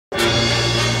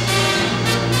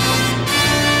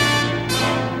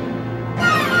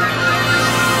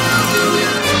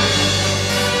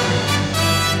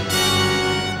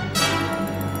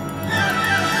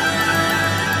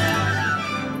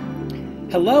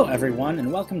Hello, everyone,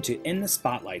 and welcome to In the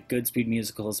Spotlight, Goodspeed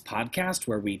Musicals podcast,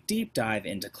 where we deep dive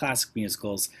into classic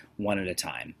musicals one at a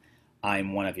time.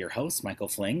 I'm one of your hosts, Michael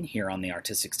Fling, here on the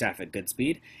artistic staff at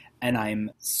Goodspeed, and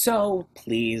I'm so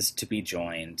pleased to be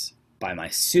joined by my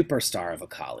superstar of a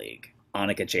colleague,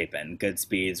 Annika Chapin,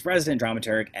 Goodspeed's resident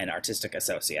dramaturg and artistic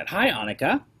associate. Hi,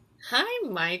 Annika. Hi,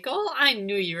 Michael. I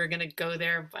knew you were going to go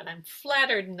there, but I'm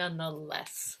flattered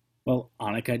nonetheless. Well,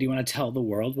 Annika, do you want to tell the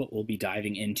world what we'll be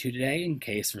diving into today in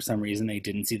case for some reason they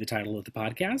didn't see the title of the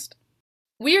podcast?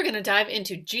 We are going to dive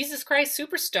into Jesus Christ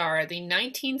Superstar, the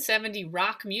 1970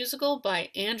 rock musical by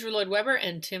Andrew Lloyd Webber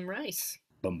and Tim Rice.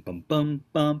 Bum bum bum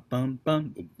bum bum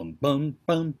bum bum bum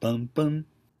bum bum bum.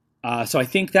 So I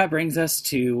think that brings us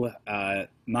to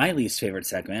my least favorite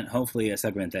segment, hopefully a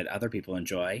segment that other people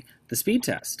enjoy, the speed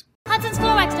test. Hudson's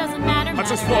Florex doesn't matter.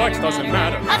 Hudson's Florex doesn't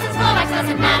matter. Hudson's Florex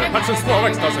doesn't matter. Hudson's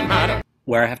Florex doesn't matter.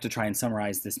 Where I have to try and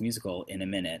summarize this musical in a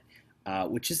minute,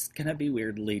 which is going to be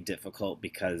weirdly difficult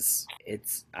because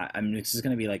it's just going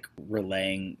to be like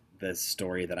relaying the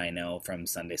story that I know from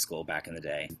Sunday school back in the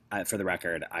day. For the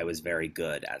record, I was very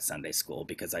good at Sunday school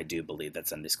because I do believe that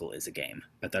Sunday school is a game,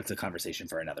 but that's a conversation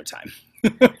for another time.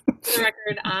 For the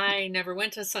record, I never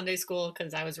went to Sunday school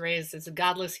because I was raised as a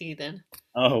godless heathen.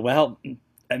 Oh, well,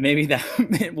 maybe that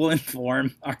will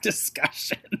inform our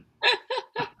discussion.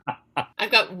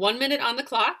 I've got 1 minute on the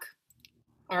clock.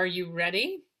 Are you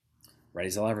ready? Ready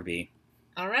as I'll ever be.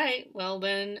 All right. Well,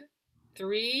 then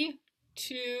 3,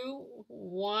 2,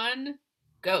 1,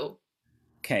 go.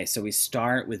 Okay, so we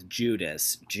start with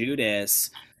Judas. Judas,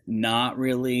 not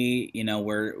really,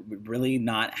 we're really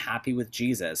not happy with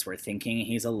Jesus. We're thinking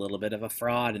he's a little bit of a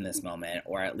fraud in this moment,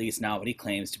 or at least not what he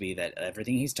claims to be, that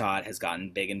everything he's taught has gotten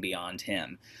big and beyond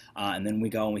him. And then we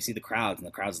go and we see the crowds, and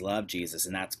the crowds love Jesus,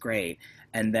 and that's great.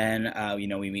 And then,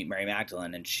 we meet Mary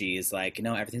Magdalene, and she's like,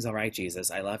 everything's all right,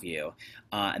 Jesus, I love you.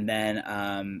 And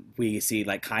then we see,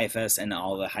 like, Caiaphas and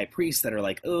all the high priests that are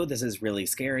like, oh, this is really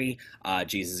scary.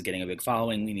 Jesus is getting a big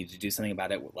following. We need to do something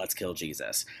about it. Let's kill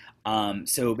Jesus.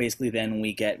 So basically then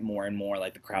we get more and more,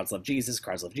 like, the crowds love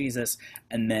Jesus.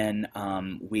 And then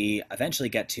we eventually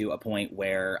get to a point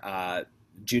where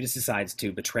Judas decides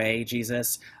to betray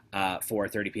Jesus for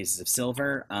 30 pieces of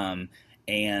silver.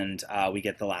 And we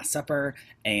get the Last Supper,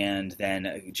 and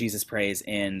then Jesus prays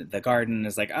in the garden and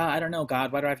is like, I don't know,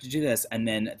 God, why do I have to do this? And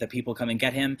then the people come and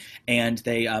get him, and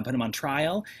they put him on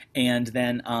trial, and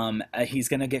then he's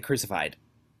going to get crucified.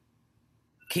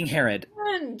 King Herod.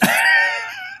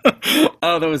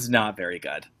 Oh, that was not very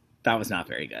good. No,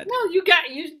 you got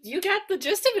the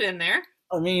gist of it in there.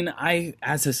 I mean,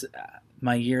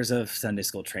 my years of Sunday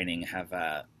school training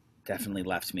have definitely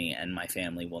left me, and my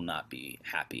family will not be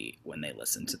happy when they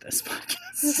listen to this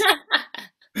podcast.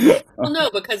 Well, no,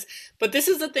 but this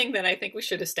is the thing that I think we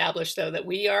should establish, though, that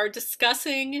we are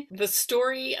discussing the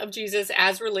story of Jesus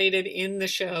as related in the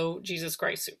show Jesus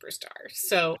Christ Superstar.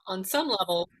 So on some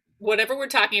level, whatever we're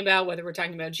talking about, whether we're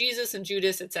talking about Jesus and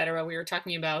Judas, etc., we are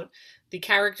talking about the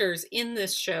characters in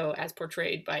this show as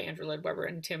portrayed by Andrew Lloyd Webber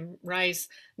and Tim Rice,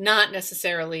 not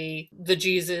necessarily the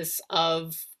Jesus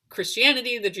of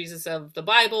Christianity, the Jesus of the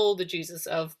Bible, the Jesus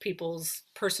of people's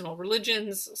personal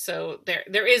religions. So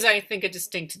there is, I think, a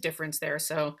distinct difference there.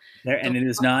 And it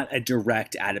is not a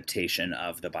direct adaptation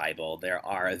of the Bible. There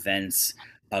are events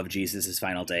of Jesus's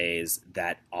final days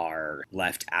that are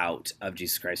left out of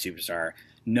Jesus Christ Superstar,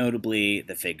 notably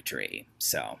the fig tree.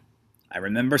 So I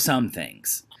remember some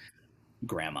things.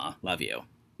 Grandma, love you.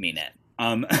 Mean it.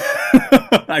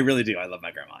 I really do. I love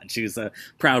my grandma, and she's a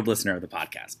proud listener of the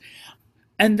podcast.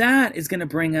 And that is going to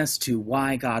bring us to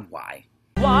Why God Why.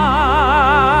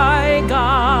 Why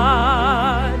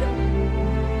God?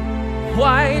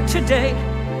 Why today?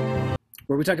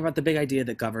 Where we talk about the big idea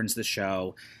that governs the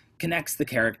show, connects the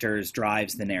characters,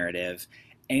 drives the narrative,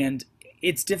 and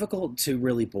it's difficult to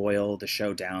really boil the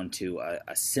show down to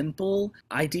a simple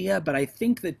idea, but I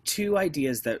think the two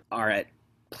ideas that are at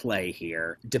play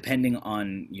here, depending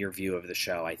on your view of the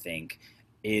show, I think,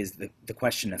 is the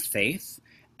question of faith,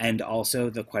 and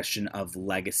also the question of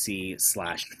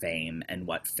legacy/fame and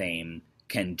what fame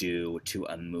can do to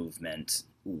a movement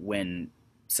when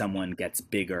someone gets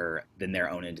bigger than their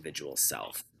own individual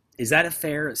self. Is that a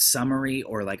fair summary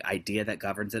or like idea that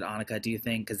governs it, Annika, do you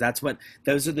think? Because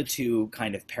those are the two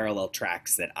kind of parallel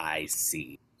tracks that I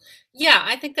see. Yeah,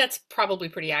 I think that's probably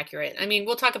pretty accurate. I mean,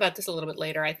 we'll talk about this a little bit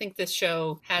later. I think this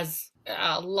show has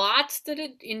a lot that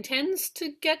it intends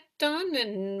to get done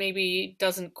and maybe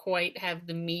doesn't quite have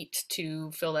the meat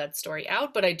to fill that story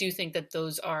out. But I do think that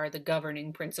those are the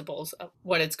governing principles of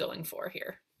what it's going for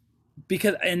here.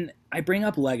 Because, and I bring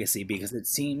up legacy because it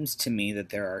seems to me that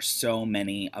there are so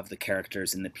many of the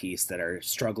characters in the piece that are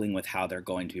struggling with how they're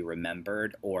going to be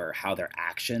remembered or how their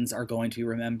actions are going to be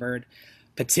remembered.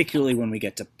 Particularly when we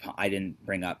get to, I didn't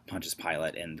bring up Pontius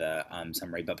Pilate in the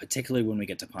summary, but particularly when we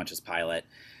get to Pontius Pilate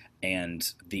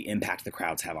and the impact the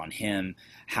crowds have on him,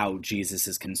 how Jesus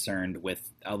is concerned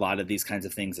with a lot of these kinds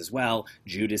of things as well.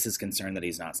 Judas is concerned that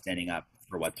he's not standing up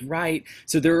for what's right.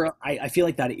 So I feel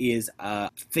like that is a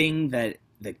thing that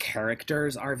the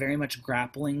characters are very much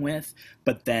grappling with,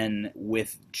 but then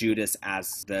with Judas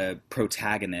as the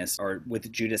protagonist, or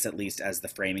with Judas at least as the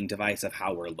framing device of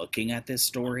how we're looking at this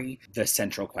story, the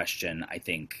central question, I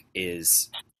think, is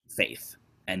faith.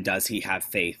 And does he have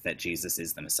faith that Jesus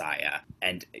is the Messiah?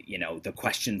 And, you know, the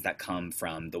questions that come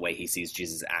from the way he sees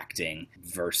Jesus acting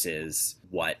versus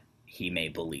what he may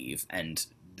believe, and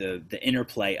the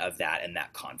interplay of that and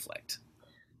that conflict.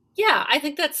 Yeah, I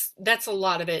think that's a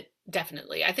lot of it,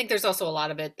 definitely. I think there's also a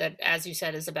lot of it that, as you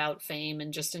said, is about fame,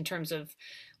 and just in terms of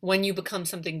when you become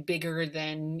something bigger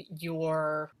than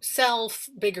yourself,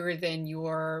 bigger than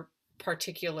your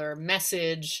particular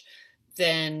message,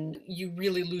 then you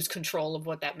really lose control of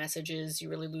what that message is. You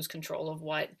really lose control of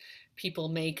what people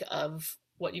make of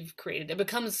what you've created. It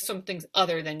becomes something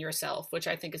other than yourself, which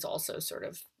I think is also sort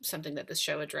of something that this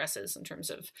show addresses in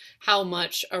terms of how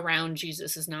much around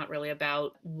Jesus is not really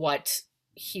about what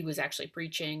he was actually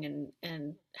preaching,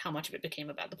 and how much of it became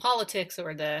about the politics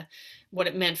or the what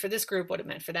it meant for this group, what it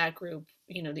meant for that group,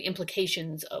 you know, the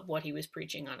implications of what he was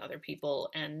preaching on other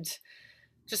people, and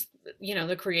just, you know,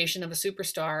 the creation of a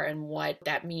superstar and what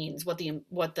that means, what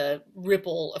the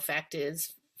ripple effect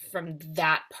is from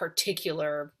that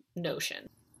particular notion.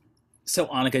 So,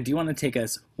 Annika, do you want to take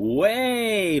us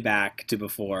way back to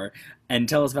before and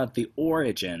tell us about the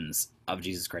origins of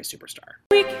Jesus Christ Superstar?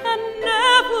 We can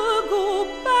never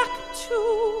go back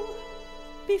to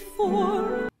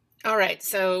before. All right,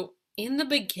 so in the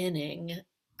beginning,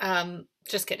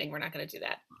 just kidding, we're not going to do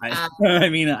that. I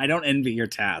mean, I don't envy your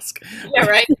task. Yeah,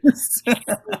 right?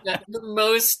 The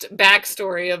most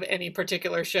backstory of any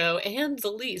particular show, and the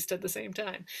least at the same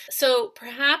time. So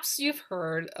perhaps you've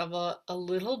heard of a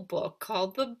little book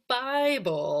called the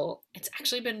Bible. It's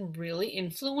actually been really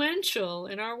influential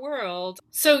in our world.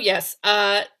 So yes,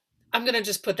 I'm going to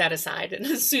just put that aside and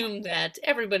assume that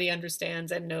everybody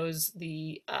understands and knows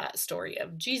the story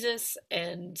of Jesus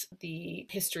and the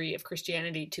history of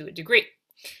Christianity to a degree.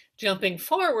 Jumping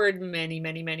forward many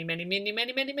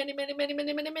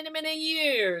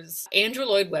years, Andrew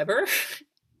Lloyd Webber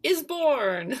is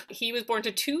born. He was born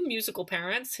to two musical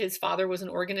parents. His father was an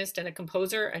organist and a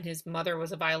composer, and his mother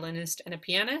was a violinist and a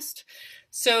pianist.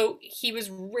 So he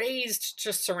was raised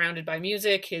just surrounded by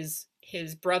music.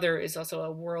 His brother is also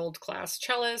a world-class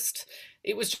cellist.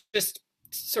 It was just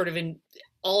sort of in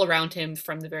all around him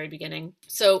from the very beginning.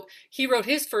 So he wrote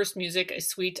his first music, a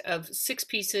suite of 6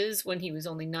 pieces, when he was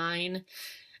only 9.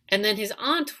 And then his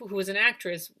aunt, who was an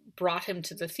actress, brought him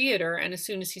to the theater. And as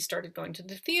soon as he started going to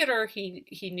the theater,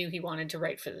 he knew he wanted to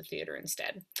write for the theater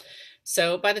instead.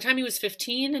 So by the time he was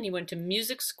 15 and he went to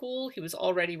music school, he was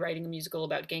already writing a musical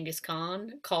about Genghis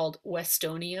Khan called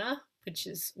Westonia, which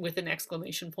is with an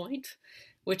exclamation point,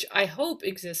 which I hope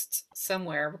exists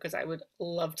somewhere because I would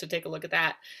love to take a look at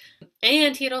that.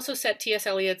 And he had also set T.S.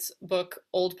 Eliot's book,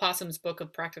 Old Possum's Book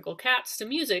of Practical Cats, to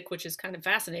music, which is kind of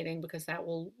fascinating because that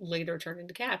will later turn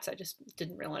into cats. I just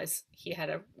didn't realize he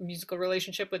had a musical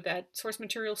relationship with that source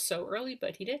material so early,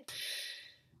 but he did.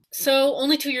 So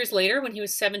only 2 years later, when he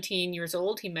was 17 years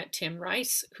old, he met Tim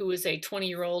Rice, who was a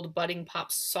 20-year-old budding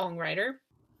pop songwriter.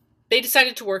 They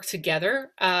decided to work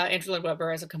together, Andrew Lloyd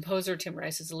Webber as a composer, Tim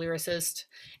Rice as a lyricist,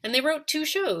 and they wrote 2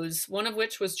 shows, one of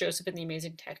which was Joseph and the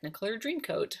Amazing Technicolor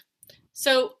Dreamcoat.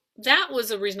 So that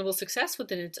was a reasonable success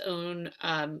within its own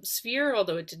sphere,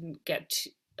 although it didn't get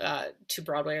to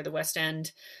Broadway or the West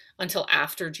End until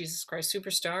after Jesus Christ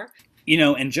Superstar. You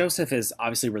know, and Joseph is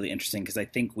obviously really interesting because I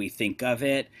think we think of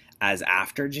it as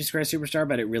after Jesus Christ Superstar,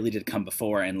 but it really did come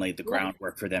before and laid the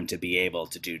groundwork for them to be able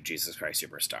to do Jesus Christ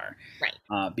Superstar.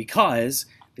 Right. Because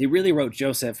they really wrote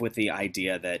Joseph with the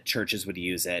idea that churches would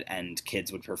use it and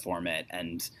kids would perform it,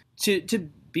 and to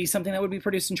be something that would be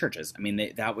produced in churches. I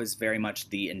mean, that was very much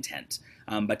the intent,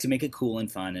 but to make it cool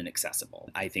and fun and accessible.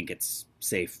 I think it's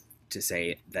safe to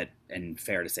say that, and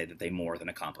fair to say, that they more than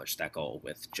accomplished that goal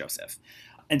with Joseph.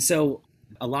 And so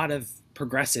a lot of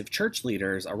progressive church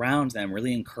leaders around them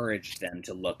really encouraged them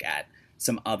to look at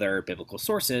some other biblical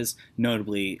sources,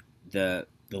 notably the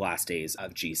last days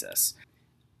of Jesus.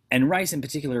 And Rice in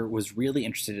particular was really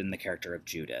interested in the character of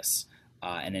Judas,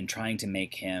 and in trying to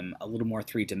make him a little more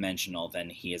three-dimensional than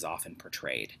he is often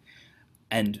portrayed.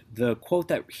 And the quote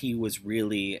that he was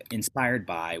really inspired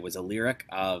by was a lyric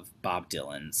of Bob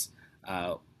Dylan's,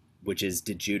 which is,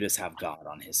 "Did Judas have God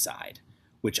on his side?"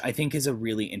 Which I think is a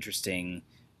really interesting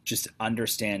just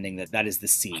understanding that that is the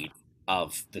seed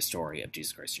of the story of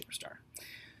Jesus Christ Superstar.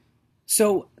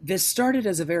 So this started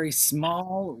as a very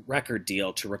small record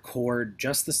deal to record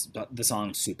just the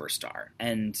song Superstar.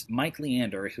 And Mike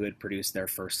Leander, who had produced their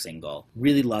first single,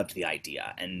 really loved the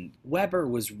idea. And Weber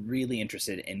was really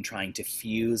interested in trying to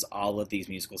fuse all of these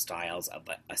musical styles of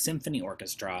a symphony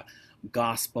orchestra,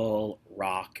 gospel,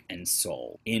 rock, and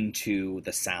soul into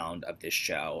the sound of this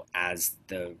show. As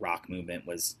the rock movement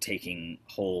was taking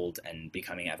hold and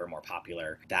becoming ever more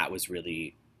popular, that was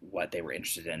really what they were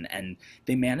interested in. And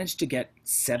they managed to get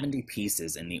 70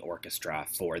 pieces in the orchestra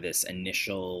for this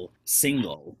initial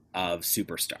single of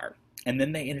Superstar. And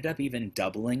then they ended up even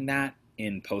doubling that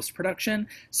in post-production,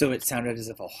 so it sounded as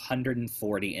if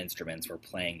 140 instruments were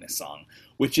playing this song,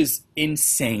 which is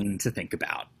insane to think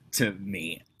about to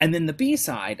me. And then the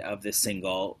B-side of this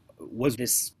single was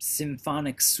this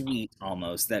symphonic suite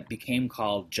almost that became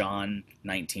called John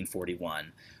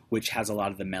 1941, which has a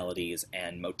lot of the melodies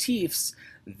and motifs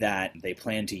that they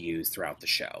plan to use throughout the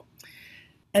show.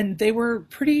 And they were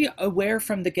pretty aware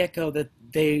from the get-go that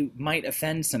they might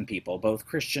offend some people, both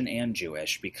Christian and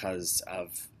Jewish, because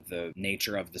of the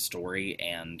nature of the story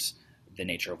and the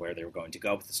nature of where they were going to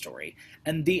go with the story.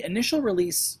 And the initial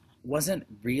release wasn't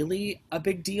really a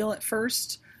big deal at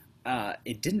first.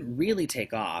 It didn't really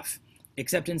take off,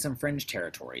 except in some fringe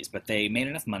territories, but they made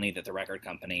enough money that the record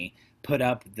company put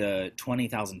up the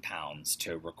 £20,000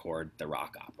 to record the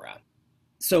rock opera.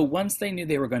 So once they knew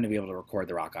they were going to be able to record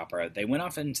the rock opera, they went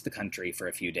off into the country for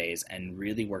a few days and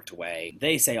really worked away.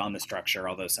 They say on the structure,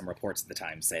 although some reports at the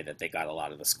time say that they got a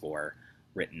lot of the score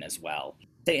written as well.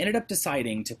 They ended up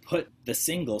deciding to put the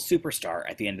single Superstar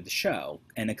at the end of the show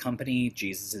and accompany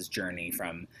Jesus' journey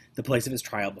from the place of his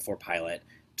trial before Pilate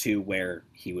to where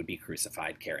he would be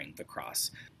crucified carrying the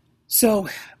cross. So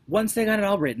once they got it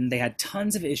all written, they had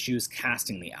tons of issues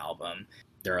casting the album.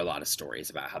 There are a lot of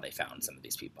stories about how they found some of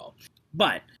these people.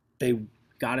 But they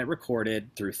got it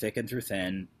recorded through thick and through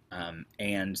thin,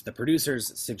 and the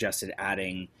producers suggested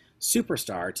adding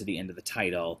Superstar to the end of the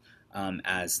title,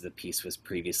 as the piece was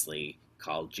previously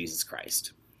called Jesus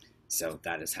Christ. So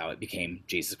that is how it became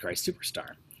Jesus Christ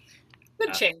Superstar.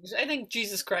 Good change. I think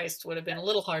Jesus Christ would have been a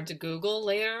little hard to Google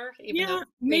later. Even though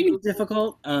maybe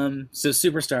difficult. So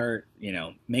Superstar,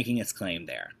 making its claim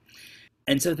there.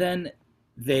 And so then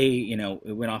they,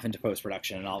 it went off into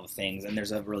post-production and all the things, and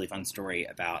there's a really fun story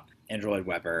about Andrew Lloyd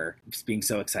Webber being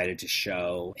so excited to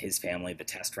show his family the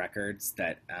test records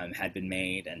that had been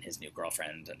made and his new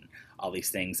girlfriend and all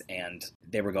these things, and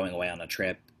they were going away on a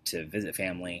trip to visit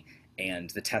family, and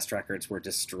the test records were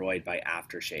destroyed by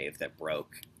aftershave that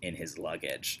broke in his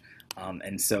luggage.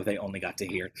 And so they only got to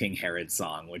hear King Herod's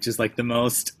song, which is like the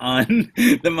most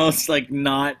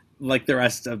not like the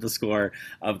rest of the score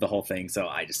of the whole thing. So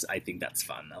I think that's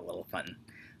fun, a little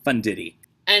fun ditty.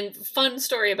 And fun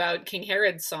story about King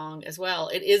Herod's song as well.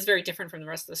 It is very different from the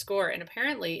rest of the score. And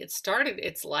apparently it started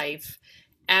its life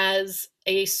as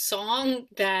a song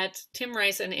that Tim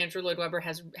Rice and Andrew Lloyd Webber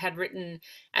had written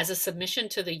as a submission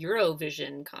to the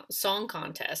Eurovision Song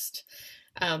Contest,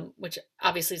 which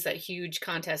obviously is that huge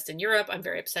contest in Europe. I'm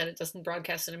very upset it doesn't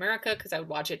broadcast in America because I would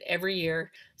watch it every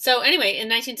year. So anyway, in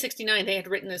 1969, they had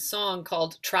written this song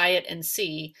called Try It and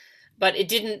See, but it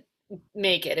didn't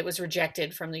make it. It was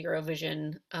rejected from the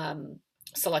Eurovision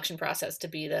selection process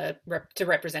to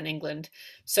represent England.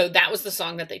 So that was the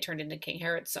song that they turned into King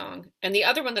Herod's song. And the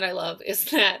other one that I love is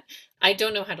that I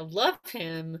Don't Know How to Love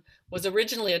Him was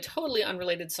originally a totally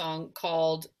unrelated song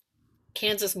called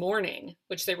Kansas Morning,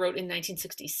 which they wrote in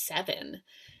 1967.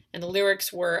 And the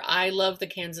lyrics were, "I love the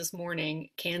Kansas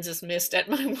morning, Kansas mist at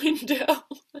my window,"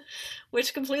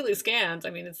 which completely scans.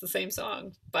 I mean, it's the same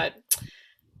song, but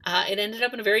it ended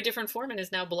up in a very different form and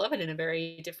is now beloved in a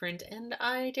very different, and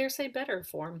I dare say better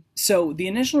form. So the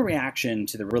initial reaction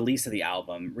to the release of the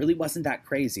album really wasn't that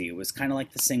crazy. It was kind of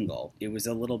like the single. It was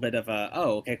a little bit of a,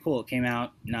 oh, okay, cool, it came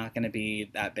out, not going to be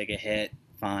that big a hit,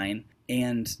 fine.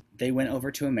 And they went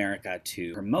over to America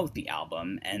to promote the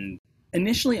album, and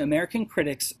initially American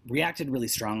critics reacted really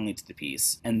strongly to the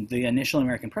piece, and the initial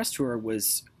American press tour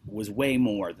was way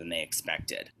more than they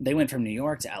expected. They went from New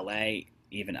York to LA,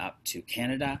 even up to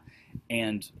Canada,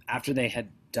 and after they had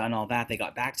done all that, they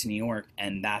got back to New York,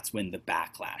 and that's when the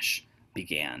backlash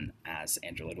began, as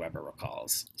Andrew Lloyd Webber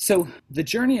recalls. So the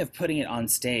journey of putting it on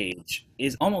stage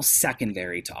is almost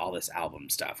secondary to all this album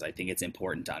stuff. I think it's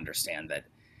important to understand that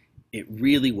it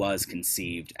really was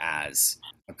conceived as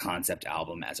a concept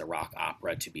album, as a rock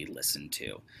opera to be listened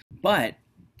to. But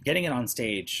getting it on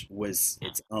stage was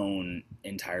its own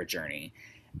entire journey.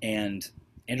 And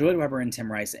Andrew Lloyd Webber and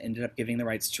Tim Rice ended up giving the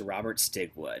rights to Robert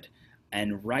Stigwood.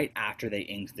 And right after they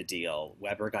inked the deal,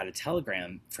 Webber got a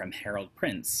telegram from Harold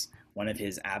Prince, one of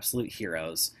his absolute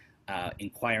heroes,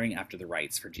 inquiring after the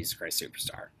rights for Jesus Christ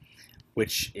Superstar,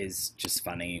 which is just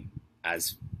funny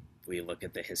as we look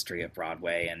at the history of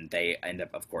Broadway. And they end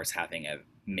up, of course, having a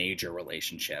major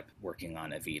relationship working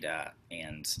on Evita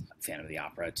and Phantom of the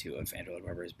Opera, two of Andrew Lloyd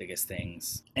Webber's biggest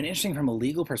things. And interesting from a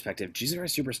legal perspective, Jesus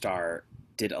Christ Superstar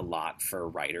did a lot for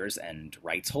writers and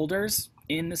rights holders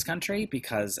in this country,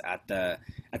 because at the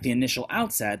initial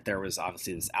outset, there was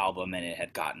obviously this album and it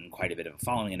had gotten quite a bit of a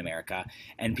following in America,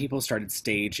 and people started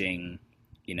staging,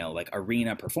 like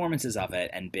arena performances of it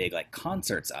and big like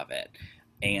concerts of it,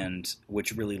 and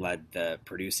which really led the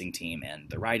producing team and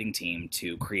the writing team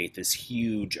to create this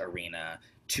huge arena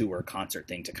tour concert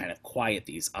thing to kind of quiet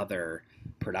these other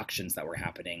productions that were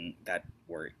happening that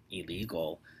were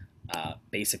illegal,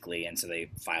 basically. And so they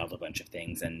filed a bunch of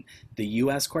things, and the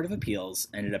U.S. Court of Appeals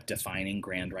ended up defining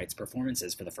grand rights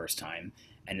performances for the first time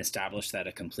and established that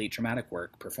a complete dramatic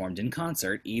work performed in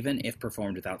concert, even if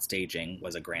performed without staging,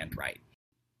 was a grand right.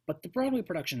 But the Broadway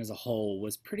production as a whole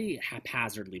was pretty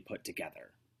haphazardly put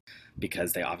together,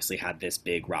 because they obviously had this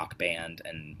big rock band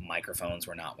and microphones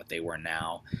were not what they were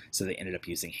now. So they ended up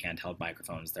using handheld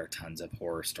microphones. There are tons of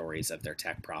horror stories of their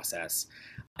tech process.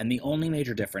 And the only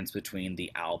major difference between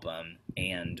the album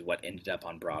and what ended up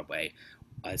on Broadway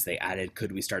was they added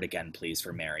 "Could We Start Again, Please"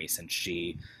 for Mary, since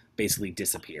she basically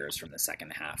disappears from the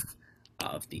second half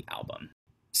of the album.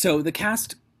 So the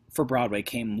cast for Broadway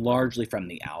came largely from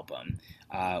the album,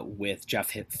 with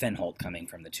Jeff Fenholt coming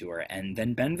from the tour, and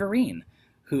then Ben Vereen,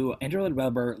 who Andrew Lloyd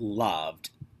Webber loved,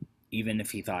 even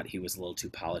if he thought he was a little too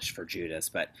polished for Judas,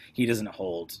 but he doesn't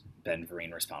hold Ben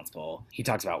Vereen responsible. He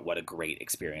talks about what a great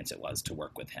experience it was to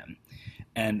work with him.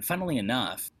 And funnily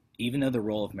enough, even though the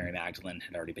role of Mary Magdalene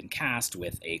had already been cast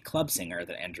with a club singer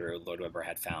that Andrew Lloyd Webber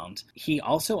had found, he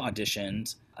also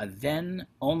auditioned a then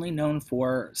only known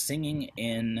for singing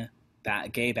in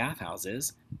gay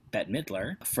bathhouses, Bette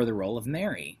Midler, for the role of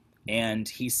Mary. And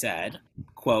he said,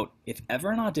 quote, "If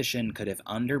ever an audition could have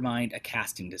undermined a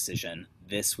casting decision,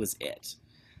 this was it.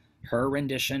 Her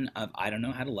rendition of I Don't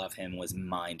Know How to Love Him was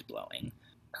mind-blowing.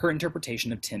 Her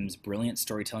interpretation of Tim's brilliant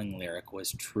storytelling lyric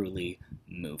was truly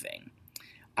moving.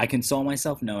 I console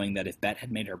myself knowing that if Bette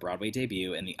had made her Broadway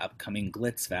debut in the upcoming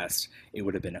Glitz Fest, it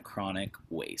would have been a chronic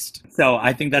waste." So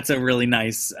I think that's a really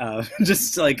nice,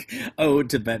 just like ode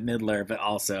to Bette Midler, but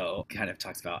also kind of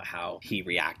talks about how he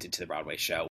reacted to the Broadway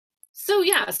show.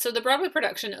 So the Broadway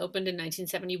production opened in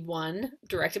 1971,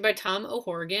 directed by Tom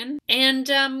O'Horgan, and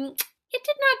it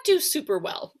did not do super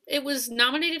well. It was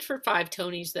nominated for 5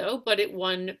 Tonys, though, but it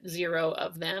won 0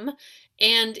 of them,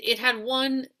 and it had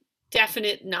one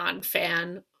definite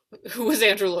non-fan, who was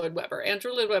Andrew Lloyd Webber.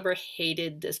 Andrew Lloyd Webber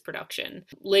hated this production.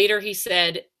 Later he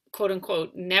said, quote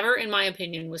unquote, "Never in my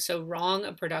opinion was so wrong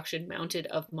a production mounted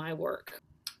of my work,"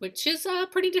 which is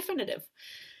pretty definitive.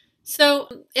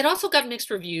 So it also got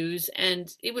mixed reviews,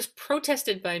 and it was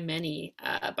protested by many,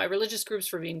 by religious groups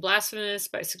for being blasphemous,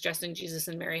 by suggesting Jesus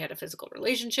and Mary had a physical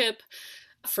relationship,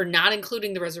 for not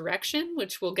including the resurrection,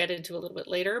 which we'll get into a little bit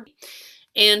later,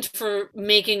 and for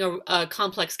making a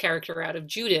complex character out of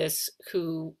Judas,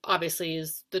 who obviously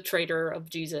is the traitor of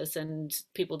Jesus, and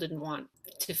people didn't want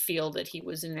to feel that he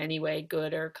was in any way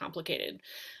good or complicated.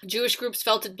 Jewish groups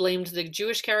felt it blamed the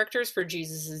Jewish characters for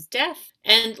Jesus' death,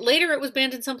 and later it was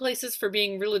banned in some places for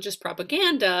being religious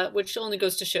propaganda, which only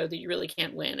goes to show that you really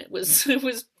can't win. It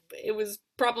was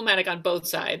problematic on both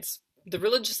sides, the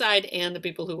religious side and the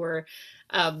people who were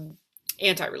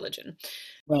anti-religion.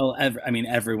 Well,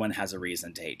 everyone has a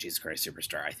reason to hate Jesus Christ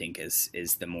Superstar, I think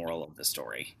is the moral of the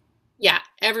story. Yeah,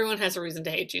 everyone has a reason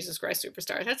to hate Jesus Christ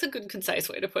Superstar. That's a good, concise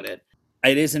way to put it.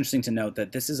 It is interesting to note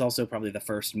that this is also probably the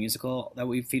first musical that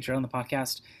we've featured on the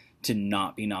podcast to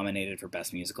not be nominated for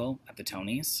Best Musical at the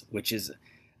Tonys, which is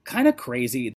kind of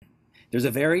crazy. There's a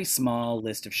very small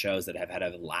list of shows that have had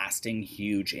a lasting,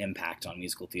 huge impact on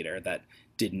musical theater that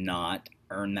did not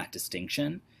earn that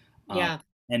distinction. Yeah.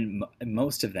 And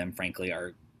most of them, frankly,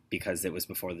 are because it was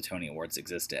before the Tony Awards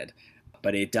existed.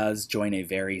 But it does join a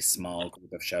very small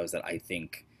group of shows that I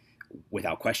think,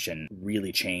 without question,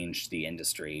 really changed the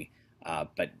industry.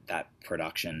 But that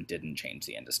production didn't change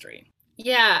the industry.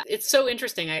 Yeah, it's so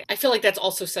interesting. I feel like that's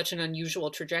also such an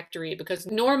unusual trajectory, because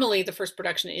normally the first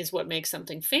production is what makes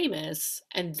something famous,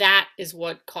 and that is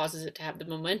what causes it to have the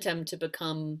momentum to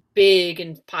become big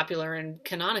and popular and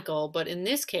canonical. But in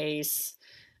this case,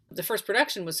 the first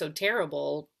production was so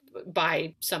terrible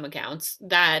by some accounts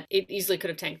that it easily could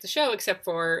have tanked the show, except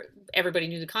for everybody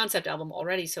knew the concept album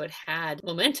already, so it had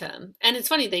momentum. And it's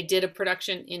funny, they did a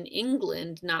production in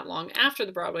England not long after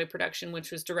the Broadway production,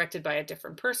 which was directed by a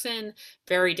different person,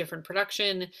 very different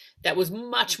production, that was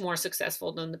much more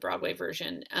successful than the Broadway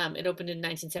version. It opened in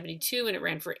 1972 and it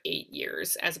ran for 8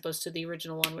 years, as opposed to the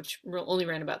original one, which only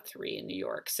ran about 3 in New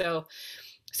York.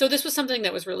 So this was something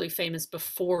that was really famous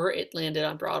before it landed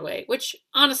on Broadway, which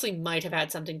honestly might have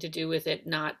had something to do with it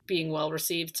not being well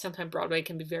received. Sometimes Broadway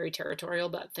can be very territorial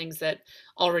about things that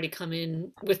already come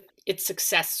in with its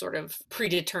success sort of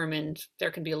predetermined. There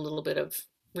can be a little bit of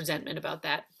resentment about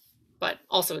that. But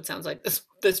also it sounds like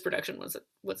this production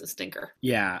was a stinker.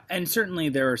 Yeah, and certainly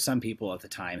there were some people at the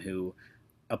time who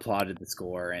applauded the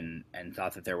score and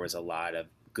thought that there was a lot of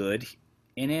good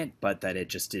in it, but that it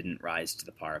just didn't rise to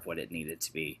the par of what it needed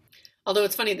to be. Although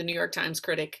it's funny, the New York Times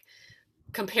critic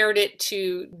compared it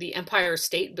to the Empire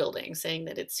State Building, saying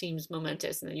that it seems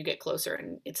momentous and then you get closer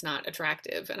and it's not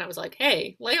attractive. And I was like,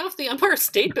 hey, lay off the Empire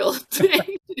State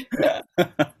Building.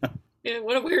 Yeah,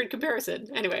 what a weird comparison.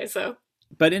 Anyway, so.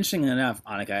 But interestingly enough,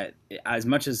 Annika, as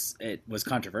much as it was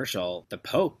controversial, the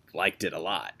Pope liked it a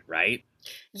lot, right?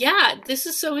 Yeah, this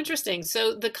is so interesting.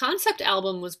 So the concept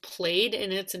album was played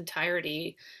in its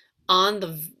entirety on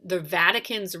the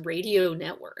Vatican's radio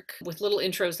network with little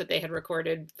intros that they had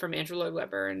recorded from Andrew Lloyd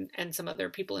Webber and some other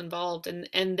people involved.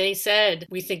 And they said,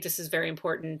 we think this is very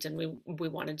important and we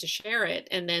wanted to share it.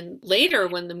 And then later,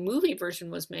 when the movie version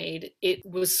was made, it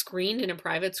was screened in a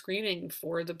private screening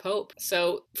for the Pope.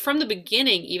 So from the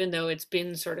beginning, even though it's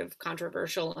been sort of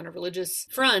controversial on a religious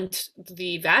front,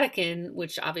 the Vatican,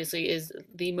 which obviously is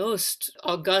the most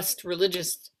august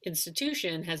religious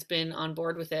institution, has been on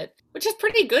board with it, which is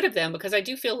pretty good of them, because I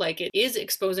do feel like it is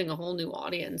exposing a whole new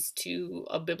audience to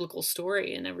a biblical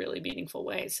story in a really meaningful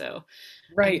way. So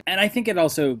right. And I think it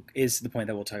also is the point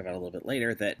that we'll talk about a little bit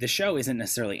later, that the show isn't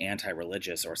necessarily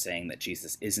anti-religious or saying that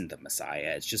Jesus isn't the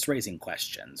Messiah. It's just raising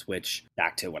questions, which,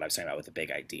 back to what I was talking about with the big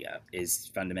idea,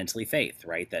 is fundamentally faith,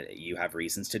 right? That you have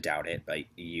reasons to doubt it, but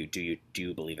you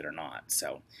do believe it or not.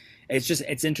 So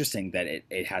it's interesting that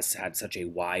it has had such a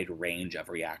wide range of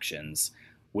reactions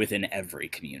within every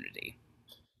community.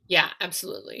 Yeah,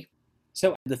 absolutely.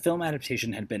 So the film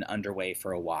adaptation had been underway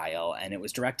for a while, and it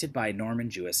was directed by Norman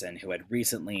Jewison, who had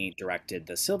recently directed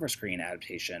the silver screen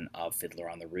adaptation of Fiddler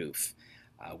on the Roof,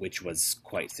 which was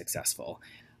quite successful,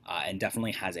 and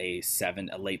definitely has a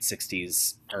late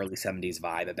 60s, early 70s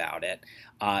vibe about it.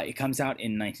 It comes out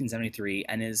in 1973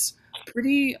 and is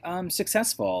pretty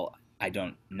successful. I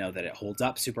don't know that it holds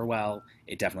up super well.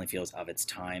 It definitely feels of its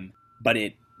time, but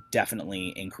it definitely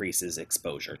increases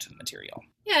exposure to the material.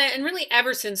 Yeah, and really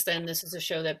ever since then, this is a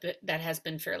show that has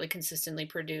been fairly consistently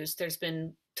produced. There's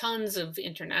been tons of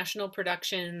international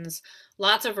productions,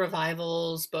 lots of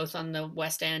revivals, both on the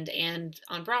West End and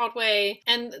on Broadway.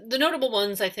 And the notable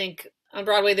ones, I think, on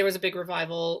Broadway, there was a big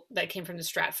revival that came from the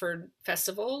Stratford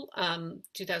Festival,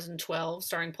 2012,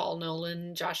 starring Paul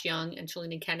Nolan, Josh Young, and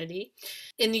Shalini Kennedy.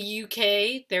 In the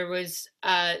UK, there was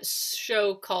a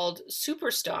show called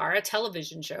Superstar, a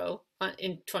television show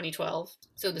in 2012,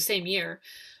 so the same year,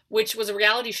 which was a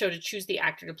reality show to choose the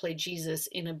actor to play Jesus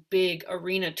in a big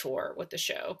arena tour with the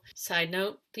show. Side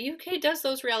note, the UK does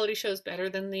those reality shows better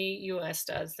than the US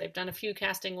does. They've done a few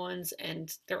casting ones,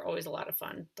 and they're always a lot of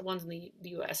fun. The ones in the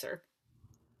US are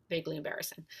vaguely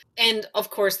embarrassing. And of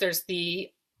course, there's the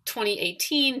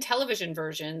 2018 television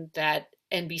version that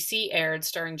NBC aired,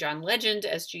 starring John Legend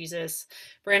as Jesus,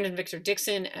 Brandon Victor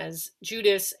Dixon as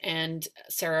Judas, and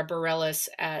Sarah Bareilles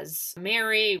as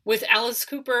Mary, with Alice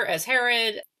Cooper as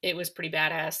Herod. It was pretty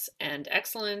badass and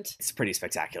excellent. It's pretty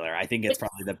spectacular. I think it's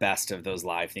probably the best of those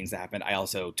live things that happened. I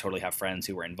also totally have friends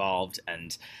who were involved,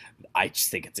 and I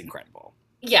just think it's incredible.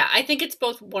 Yeah, I think it's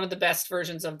both one of the best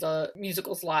versions of the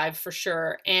musicals live, for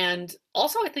sure, and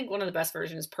also I think one of the best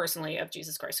versions personally of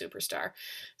Jesus Christ Superstar.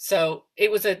 So it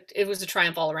was a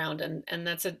triumph all around, and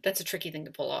that's a tricky thing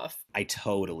to pull off. I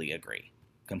totally agree.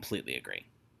 Completely agree.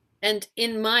 And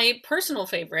in my personal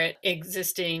favorite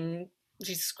existing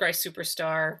Jesus Christ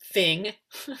Superstar thing,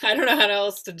 I don't know how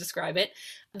else to describe it,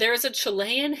 there is a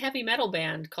Chilean heavy metal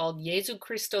band called Jesu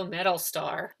Cristo Metal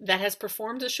Star that has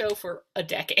performed the show for a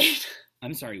decade.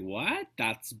 I'm sorry, what?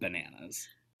 That's bananas.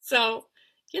 So,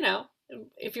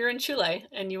 if you're in Chile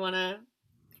and you want to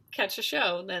catch a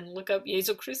show, then look up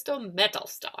Jesu Cristo Metal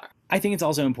Star. I think it's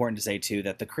also important to say, too,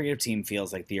 that the creative team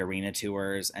feels like the arena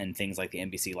tours and things like the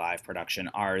NBC Live production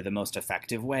are the most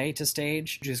effective way to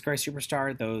stage Jesus Christ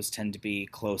Superstar. Those tend to be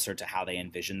closer to how they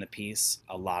envision the piece.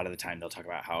 A lot of the time they'll talk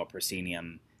about how a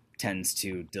proscenium tends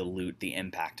to dilute the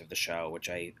impact of the show, which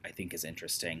I think is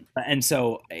interesting. And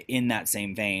so in that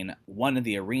same vein, one of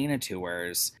the arena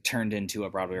tours turned into a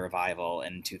Broadway revival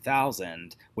in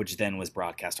 2000, which then was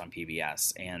broadcast on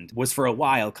PBS and was for a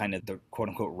while kind of the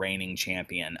quote-unquote reigning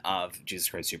champion of Jesus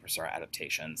Christ Superstar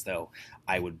adaptations, though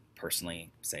I would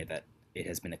personally say that it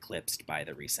has been eclipsed by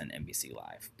the recent NBC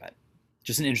Live. But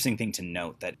just an interesting thing to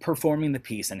note that performing the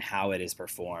piece and how it is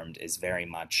performed is very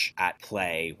much at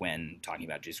play when talking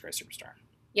about Jesus Christ Superstar.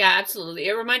 Yeah, absolutely.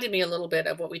 It reminded me a little bit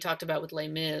of what we talked about with Les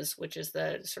Mis, which is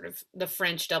the sort of the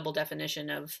French double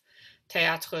definition of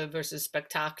théâtre versus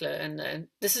spectacle. And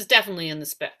this is definitely in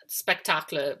the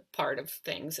spectacle part of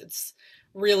things. It's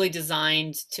really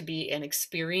designed to be an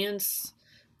experience,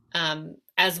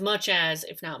 as much as,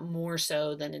 if not more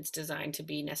so, than it's designed to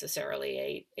be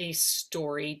necessarily a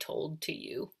story told to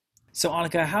you. So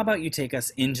Annika, how about you take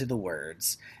us into the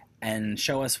words and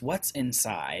show us what's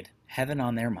inside Heaven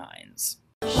on Their Minds?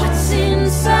 What's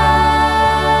inside?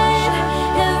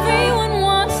 Everyone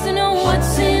wants to know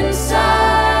what's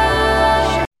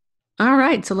inside. All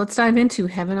right, so let's dive into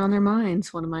Heaven on Their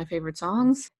Minds, one of my favorite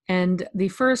songs. And the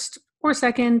first or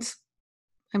second,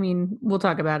 we'll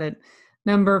talk about it,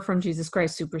 number from Jesus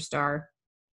Christ Superstar.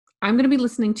 I'm going to be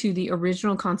listening to the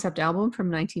original concept album from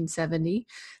 1970.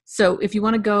 So if you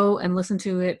want to go and listen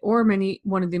to it or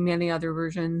one of the many other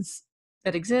versions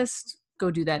that exist,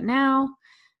 go do that now.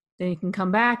 Then you can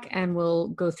come back and we'll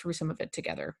go through some of it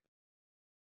together.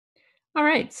 All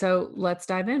right, so let's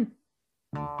dive in.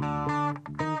 My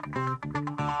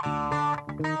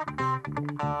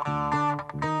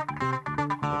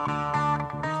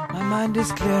mind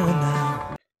is clearer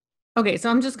now. Okay, so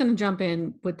I'm just going to jump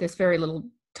in with this very little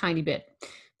tiny bit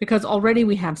because already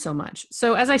we have so much.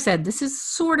 So as I said, this is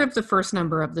sort of the first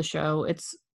number of the show.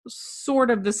 It's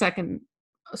sort of the second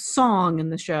song in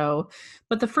the show,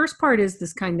 but the first part is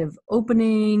this kind of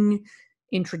opening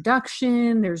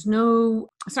introduction. It's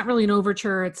not really an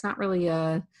overture. It's not really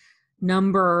a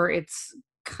number. It's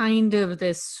kind of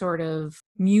this sort of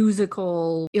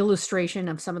musical illustration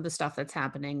of some of the stuff that's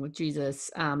happening with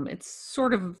Jesus. It's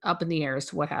sort of up in the air as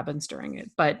to what happens during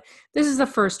it, but this is the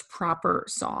first proper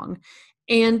song.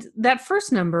 And that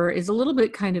first number is a little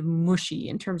bit kind of mushy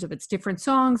in terms of its different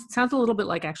songs. It sounds a little bit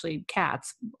like actually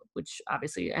Cats, which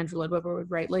obviously Andrew Lloyd Webber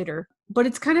would write later. But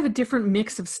it's kind of a different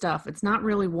mix of stuff. It's not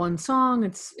really one song.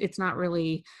 It's not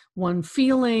really one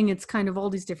feeling. It's kind of all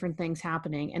these different things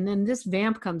happening. And then this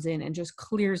vamp comes in and just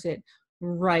clears it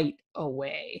right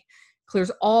away.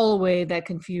 Clears all away that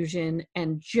confusion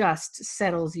and just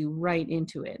settles you right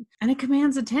into it. And it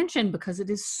commands attention because it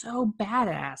is so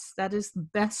badass. That is the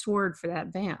best word for that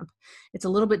vamp. It's a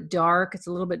little bit dark. It's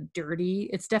a little bit dirty.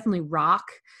 It's definitely rock.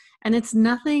 And it's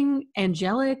nothing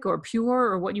angelic or pure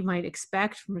or what you might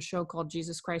expect from a show called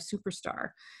Jesus Christ Superstar.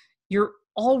 You're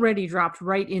already dropped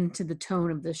right into the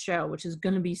tone of the show, which is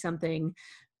going to be something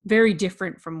very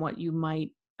different from what you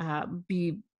might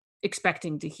be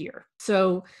expecting to hear.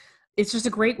 So it's just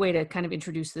a great way to kind of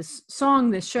introduce this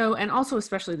song, this show, and also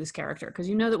especially this character, because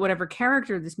you know that whatever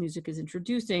character this music is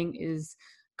introducing is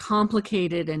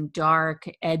complicated and dark,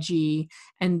 edgy,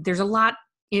 and there's a lot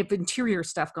of interior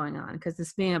stuff going on because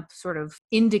this vamp sort of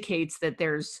indicates that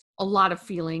there's a lot of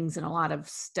feelings and a lot of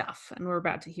stuff, and we're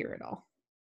about to hear it all.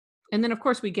 And then, of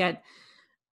course, we get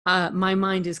My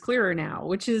Mind is Clearer Now,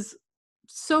 which is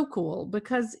so cool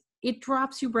because it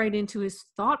drops you right into his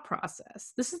thought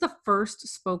process. This is the first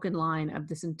spoken line of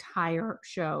this entire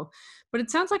show, but it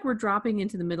sounds like we're dropping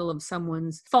into the middle of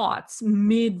someone's thoughts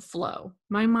mid-flow.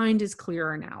 My mind is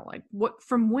clearer now. Like what,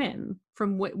 from when?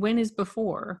 From when is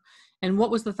before? And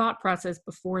what was the thought process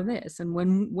before this? And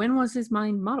when was his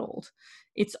mind muddled?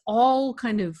 It's all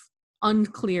kind of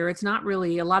unclear. It's not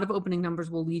really, a lot of opening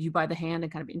numbers will lead you by the hand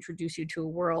and kind of introduce you to a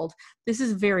world. This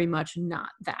is very much not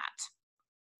that.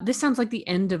 This sounds like the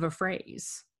end of a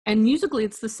phrase. And musically,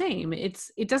 it's the same.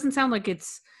 It doesn't sound like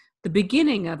it's the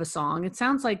beginning of a song. It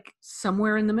sounds like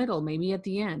somewhere in the middle, maybe at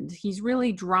the end. He's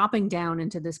really dropping down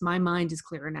into this, my mind is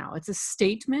clearer now. It's a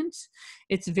statement.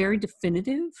 It's very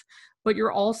definitive, but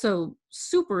you're also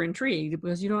super intrigued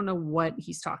because you don't know what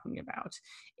he's talking about.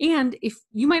 And if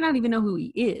you might not even know who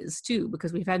he is too,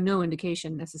 because we've had no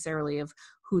indication necessarily of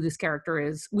who this character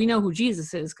is. We know who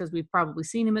Jesus is because we've probably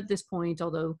seen him at this point,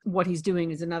 although what he's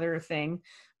doing is another thing.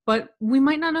 But we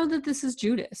might not know that this is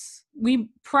Judas. We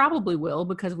probably will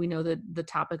because we know the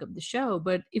topic of the show.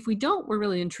 But if we don't, we're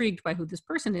really intrigued by who this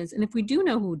person is. And if we do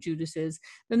know who Judas is,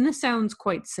 then this sounds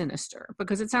quite sinister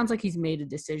because it sounds like he's made a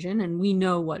decision. And we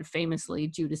know what famously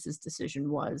Judas's decision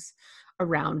was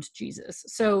around Jesus.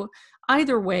 So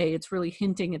either way, it's really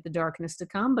hinting at the darkness to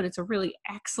come, but it's a really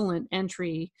excellent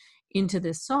entry into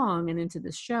this song and into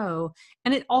this show.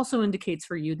 And it also indicates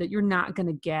for you that you're not going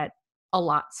to get a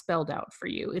lot spelled out for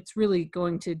you. It's really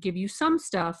going to give you some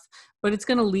stuff, but it's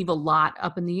going to leave a lot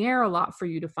up in the air, a lot for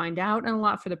you to find out, and a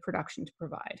lot for the production to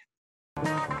provide.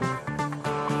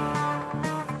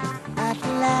 At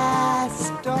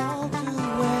last, all too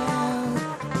well,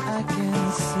 I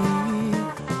can see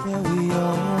where we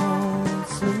all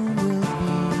soon will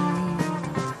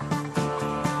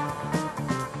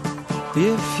be.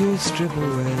 If you strip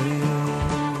away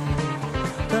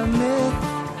the myth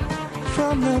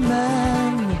from the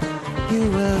man, you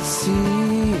will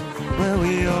see where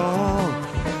we all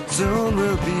soon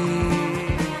will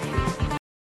be.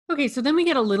 Okay, so then we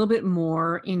get a little bit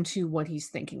more into what he's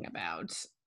thinking about.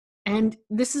 And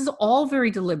this is all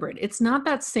very deliberate. It's not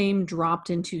that same dropped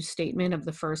into statement of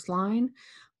the first line,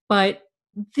 but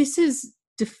this is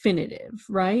definitive,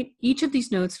 right? Each of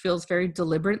these notes feels very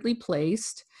deliberately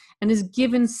placed and is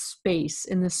given space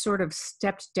in this sort of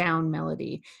stepped down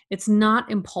melody. It's not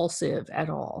impulsive at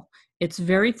all. It's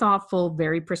very thoughtful,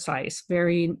 very precise,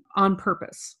 very on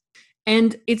purpose.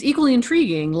 And it's equally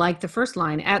intriguing, like the first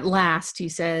line. At last, he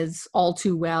says, all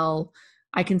too well,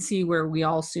 I can see where we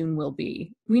all soon will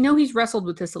be. We know he's wrestled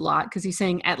with this a lot because he's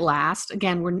saying at last.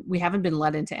 Again, we haven't been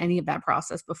led into any of that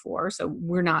process before, so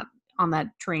we're not on that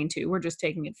train too. We're just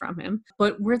taking it from him.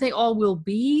 But where they all will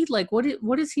be, like what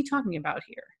is he talking about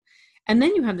here? And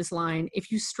then you have this line,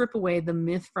 if you strip away the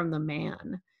myth from the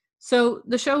man. So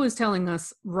the show is telling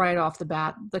us right off the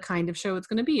bat the kind of show it's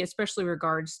going to be, especially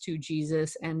regards to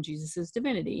Jesus and Jesus's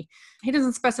divinity. He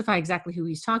doesn't specify exactly who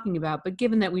he's talking about, but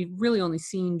given that we've really only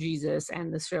seen Jesus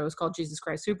and the show is called Jesus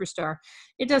Christ Superstar,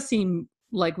 it does seem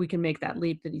like we can make that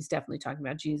leap that he's definitely talking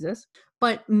about Jesus.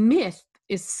 But myth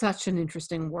is such an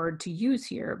interesting word to use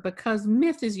here because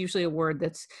myth is usually a word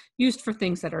that's used for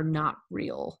things that are not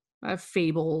real.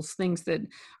 Fables, things that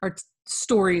are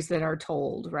stories that are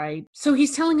told, right? So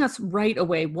he's telling us right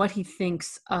away what he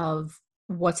thinks of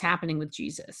what's happening with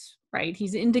Jesus, right?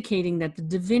 He's indicating that the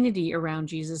divinity around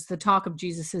Jesus, the talk of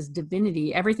Jesus's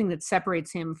divinity, everything that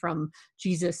separates him from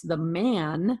Jesus, the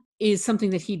man, is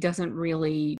something that he doesn't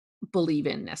really believe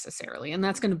in necessarily. And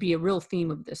that's going to be a real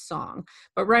theme of this song.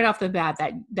 But right off the bat,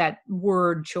 that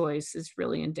word choice is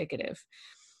really indicative.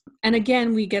 And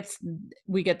again, we get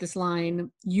this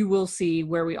line, you will see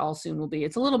where we all soon will be.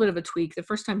 It's a little bit of a tweak. The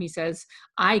first time he says,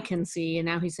 I can see, and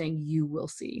now he's saying, you will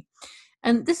see.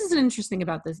 And this is an interesting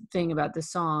thing about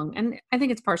this song. And I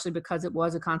think it's partially because it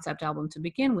was a concept album to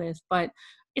begin with, but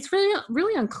it's really,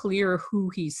 really unclear who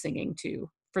he's singing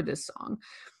to for this song.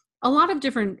 A lot of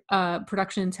different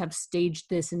productions have staged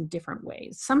this in different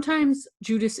ways. Sometimes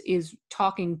Judas is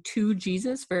talking to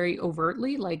Jesus very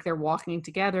overtly, like they're walking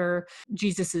together.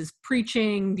 Jesus is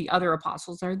preaching, the other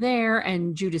apostles are there,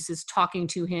 and Judas is talking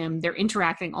to him. They're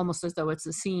interacting almost as though it's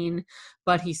a scene,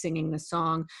 but he's singing the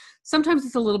song. Sometimes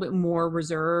it's a little bit more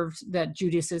reserved, that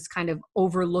Judas is kind of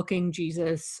overlooking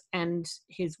Jesus and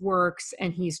his works,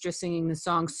 and he's just singing the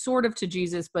song sort of to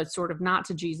Jesus, but sort of not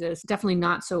to Jesus, definitely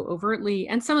not so overtly.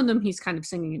 And some of them he's kind of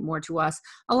singing it more to us.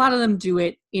 A lot of them do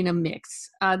it in a mix.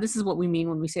 This is what we mean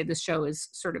when we say this show is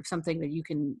sort of something that you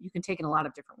can take in a lot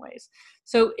of different ways.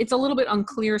 So it's a little bit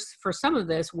unclear for some of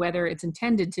this whether it's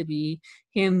intended to be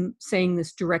him saying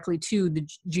this directly to the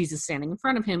Jesus standing in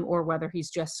front of him, or whether he's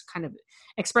just kind of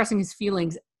expressing his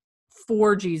feelings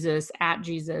for Jesus, at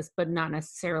Jesus, but not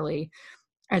necessarily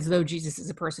as though Jesus is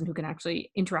a person who can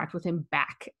actually interact with him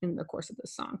back in the course of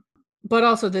this song. But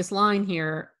also this line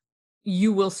here,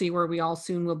 you will see where we all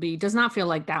soon will be, does not feel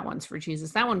like that one's for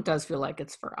Jesus. That one does feel like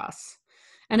it's for us.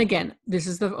 And again, this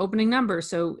is the opening number,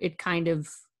 so it kind of,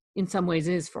 in some ways,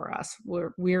 is for us.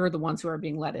 We're the ones who are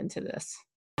being led into this.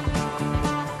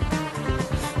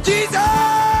 Jesus!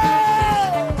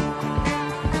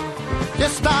 You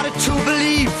started to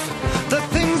believe the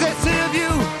things they say of you.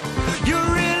 You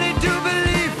really do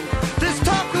believe this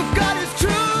talk of God is true.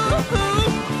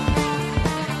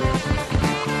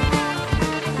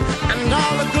 And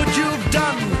all the good you've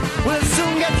done will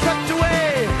soon get swept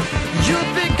away.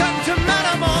 You've begun to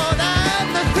matter more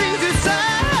than the things you say.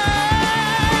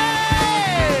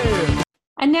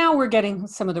 And now we're getting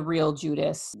some of the real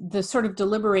Judas, the sort of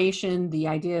deliberation, the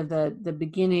idea of the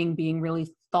beginning being really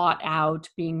thought out,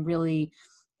 being really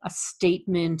a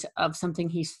statement of something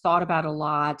he's thought about a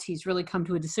lot. He's really come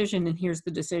to a decision, and here's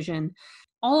the decision.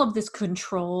 All of this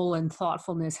control and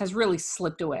thoughtfulness has really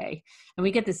slipped away. And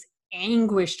we get this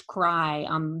anguished cry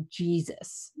on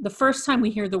Jesus. The first time we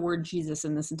hear the word Jesus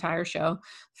in this entire show,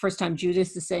 first time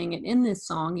Judas is saying it in this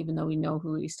song, even though we know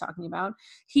who he's talking about,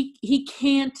 he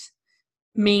can't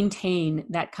maintain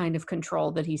that kind of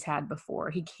control that he's had before.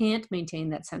 He can't maintain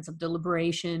that sense of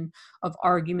deliberation, of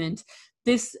argument.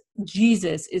 This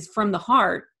Jesus is from the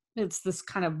heart. It's this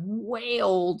kind of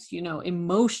wailed,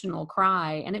 emotional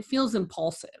cry, and it feels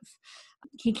impulsive.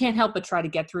 He can't help but try to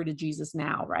get through to Jesus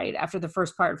now, right? After the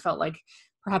first part, it felt like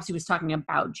perhaps he was talking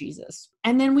about Jesus.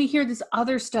 And then we hear this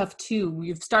other stuff too.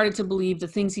 You've started to believe the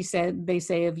things they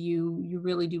say of you. You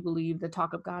really do believe the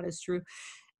talk of God is true.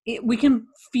 We can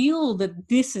feel that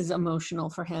this is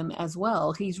emotional for him as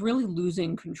well. He's really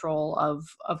losing control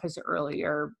of his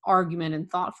earlier argument and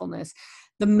thoughtfulness.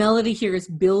 The melody here is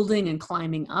building and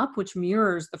climbing up, which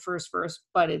mirrors the first verse,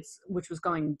 which was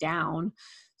going down.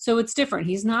 So it's different.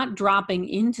 He's not dropping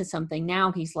into something.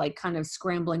 Now he's like kind of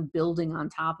scrambling, building on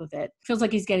top of it. Feels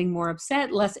like he's getting more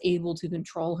upset, less able to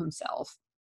control himself.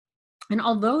 And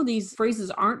although these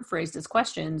phrases aren't phrased as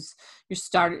questions,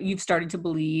 you've started to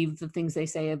believe the things they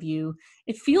say of you.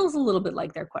 It feels a little bit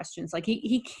like they're questions. Like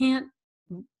he can't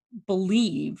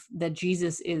believe that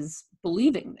Jesus is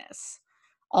believing this.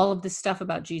 All of this stuff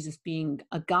about Jesus being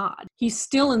a God. He's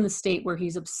still in the state where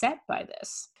he's upset by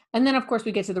this. And then, of course,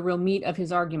 we get to the real meat of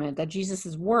his argument, that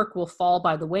Jesus's work will fall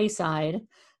by the wayside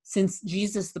since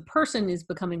Jesus, the person, is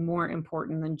becoming more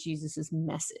important than Jesus's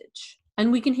message.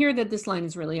 And we can hear that this line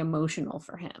is really emotional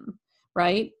for him,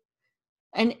 right?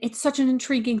 And it's such an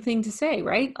intriguing thing to say,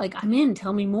 right? Like, I'm in,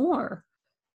 tell me more.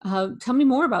 Tell me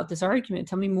more about this argument.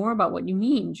 Tell me more about what you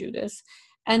mean, Judas.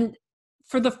 And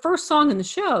for the first song in the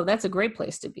show, that's a great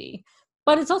place to be.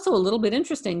 But it's also a little bit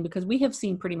interesting because we have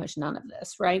seen pretty much none of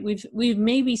this, right? We've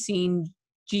maybe seen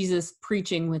Jesus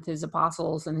preaching with his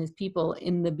apostles and his people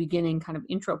in the beginning kind of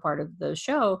intro part of the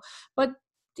show, but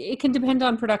it can depend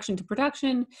on production to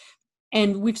production.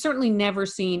 And we've certainly never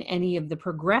seen any of the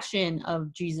progression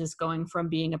of Jesus going from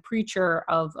being a preacher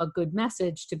of a good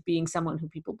message to being someone who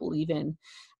people believe in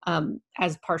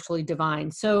as partially divine.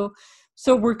 So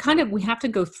we have to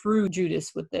go through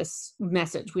Judas with this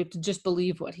message. We have to just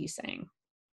believe what he's saying.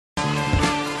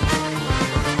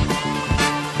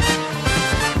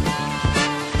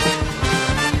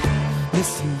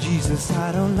 Listen, Jesus,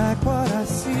 I don't like what I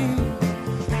see.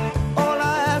 All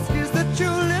I ask is that you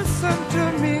listen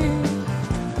to me.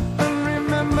 And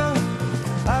remember,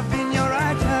 I've been your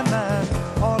right-hand man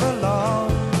all along.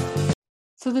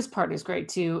 So this part is great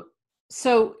too.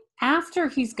 So after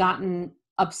he's gotten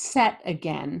upset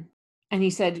again, and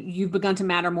he said, you've begun to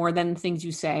matter more than the things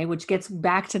you say, which gets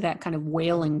back to that kind of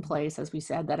wailing place, as we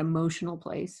said, that emotional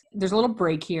place. There's a little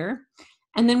break here.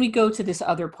 And then we go to this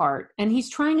other part, and he's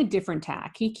trying a different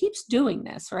tack. He keeps doing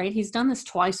this, right? He's done this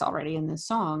twice already in this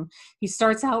song. He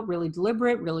starts out really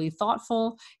deliberate, really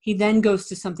thoughtful. He then goes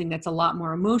to something that's a lot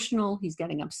more emotional. He's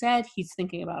getting upset. He's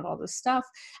thinking about all this stuff.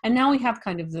 And now we have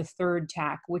kind of the third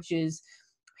tack, which is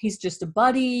he's just a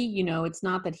buddy. It's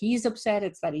not that he's upset.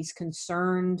 It's that he's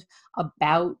concerned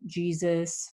about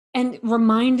Jesus and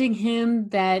reminding him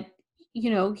that,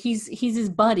 he's his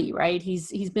buddy, right?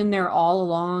 He's been there all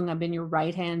along. I've been your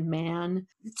right-hand man.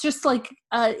 It's just like,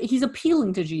 he's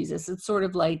appealing to Jesus. It's sort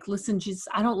of like, listen, Jesus,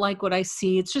 I don't like what I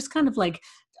see. It's just kind of like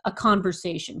a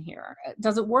conversation here.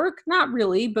 Does it work? Not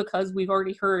really, because we've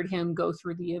already heard him go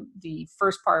through the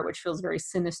first part, which feels very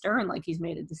sinister and like he's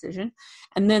made a decision.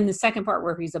 And then the second part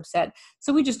where he's upset.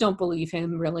 So we just don't believe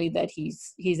him really that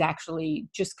he's actually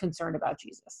just concerned about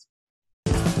Jesus.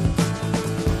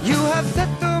 You have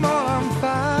set them all on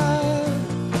fire.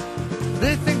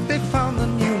 They think they found the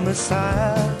new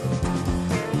Messiah.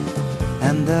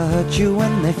 And they'll hurt you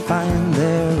when they find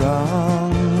they're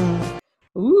wrong.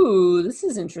 Ooh, this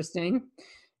is interesting.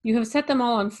 You have set them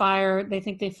all on fire. They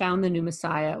think they found the new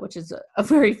Messiah, which is a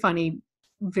very funny,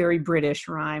 very British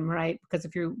rhyme, right? Because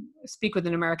if you speak with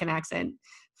an American accent,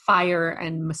 fire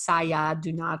and Messiah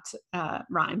do not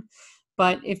rhyme.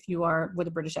 But if you are with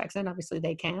a British accent, obviously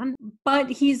they can. But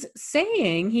he's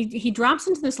saying, he drops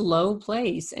into this low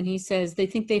place and he says, they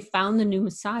think they found the new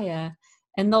Messiah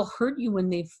and they'll hurt you when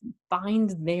they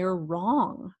find they're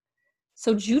wrong.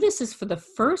 So Judas is for the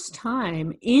first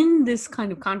time in this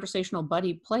kind of conversational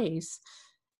buddy place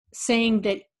saying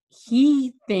that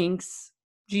he thinks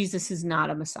Jesus is not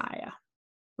a Messiah,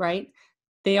 right?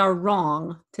 They are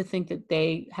wrong to think that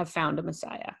they have found a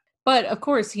Messiah. But of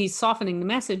course, he's softening the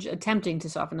message, attempting to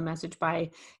soften the message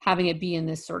by having it be in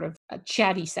this sort of a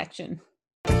chatty section.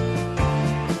 I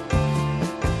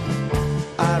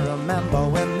remember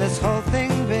when this whole thing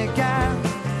began.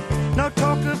 No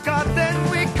talk of God, then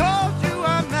we called you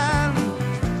a man.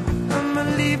 And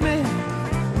believe me,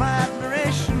 my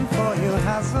admiration for you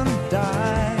hasn't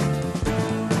died.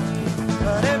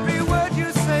 But every word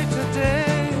you say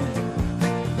today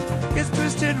is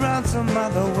twisted round some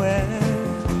other way.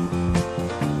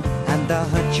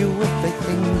 hurt you if they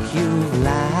think you've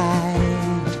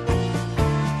lied.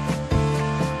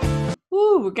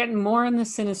 Ooh, we're getting more in the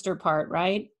sinister part,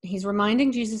 right? He's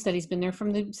reminding Jesus that he's been there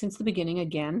since the beginning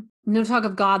again. No talk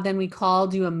of God, then we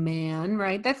called you a man,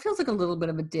 right? That feels like a little bit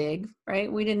of a dig,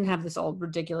 right? We didn't have this old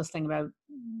ridiculous thing about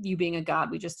you being a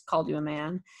God. We just called you a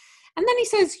man. And then he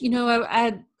says,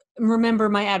 I remember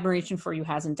my admiration for you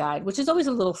hasn't died, which is always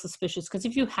a little suspicious because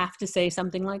if you have to say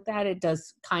something like that, it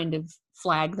does kind of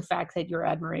flag the fact that your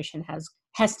admiration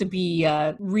has to be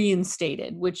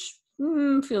reinstated, which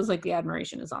feels like the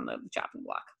admiration is on the chopping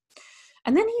block.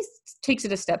 And then he takes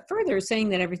it a step further, saying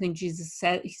that everything Jesus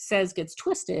says gets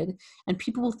twisted and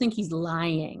people will think he's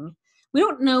lying. We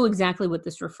don't know exactly what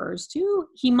this refers to.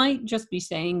 He might just be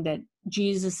saying that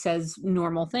Jesus says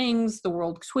normal things, the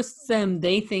world twists them,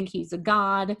 they think he's a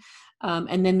god,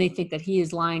 and then they think that he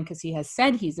is lying because he has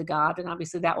said he's a god. And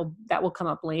obviously that will come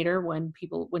up later when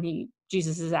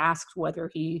Jesus is asked whether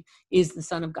he is the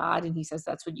Son of God, and he says,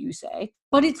 that's what you say.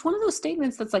 But it's one of those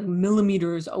statements that's like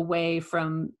millimeters away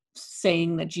from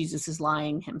saying that Jesus is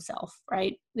lying himself,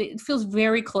 right? It feels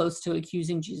very close to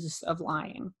accusing Jesus of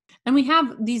lying. And we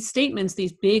have these statements,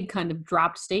 these big kind of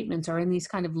dropped statements are in these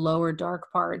kind of lower dark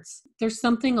parts. There's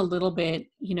something a little bit,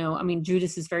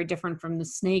 Judas is very different from the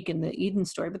snake in the Eden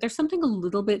story, but there's something a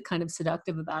little bit kind of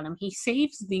seductive about him. He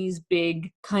saves these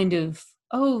big kind of,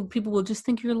 people will just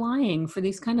think you're lying for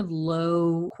these kind of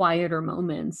low, quieter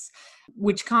moments,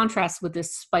 which contrasts with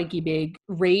this spiky big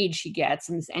rage he gets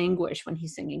and this anguish when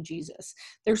he's singing Jesus.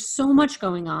 There's so much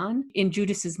going on in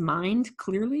Judas's mind,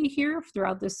 clearly here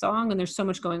throughout this song, and there's so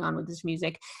much going on with this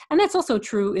music. And that's also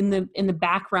true in the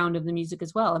background of the music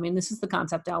as well. I mean, this is the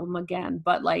concept album again,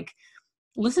 but like,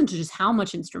 listen to just how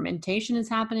much instrumentation is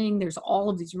happening. There's all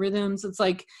of these rhythms. It's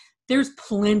like, there's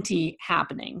plenty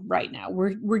happening right now.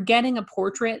 We're getting a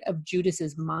portrait of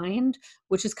Judas's mind,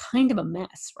 which is kind of a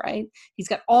mess, right? He's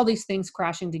got all these things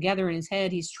crashing together in his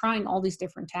head. He's trying all these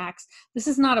different tacks. This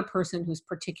is not a person who's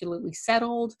particularly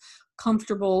settled,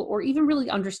 comfortable, or even really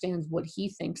understands what he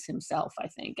thinks himself, I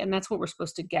think. And that's what we're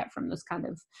supposed to get from this kind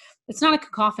of, it's not a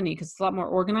cacophony because it's a lot more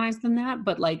organized than that,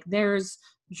 but like there's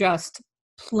just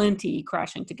plenty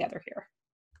crashing together here.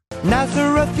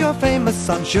 Nazareth, your famous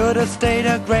son, should have stayed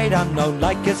a great unknown.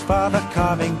 Like his father,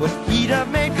 carving would he'd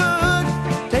have made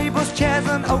good. Tables, chairs,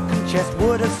 and oaken chest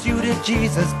would have suited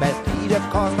Jesus best. He'd have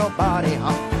caused nobody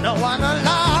harm, no one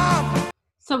alarm.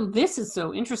 So this is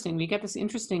so interesting. We get this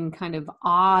interesting kind of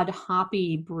odd,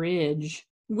 hoppy bridge,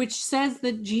 which says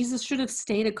that Jesus should have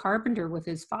stayed a carpenter with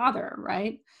his father,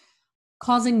 right?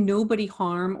 Causing nobody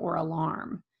harm or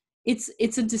alarm.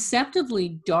 It's a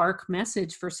deceptively dark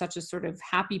message for such a sort of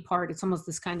happy part. It's almost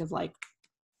this kind of like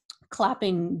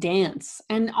clapping dance.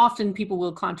 And often people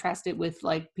will contrast it with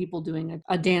like people doing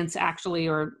a dance actually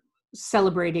or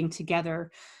celebrating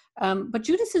together. But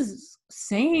Judas is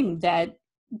saying that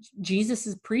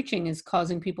Jesus's preaching is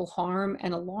causing people harm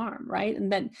and alarm, right?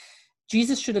 And that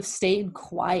Jesus should have stayed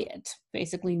quiet,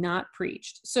 basically not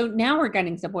preached. So now we're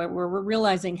getting to the point where we're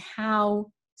realizing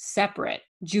how separate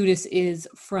Judas is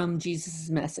from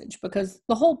Jesus's message, because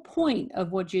the whole point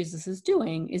of what Jesus is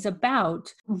doing is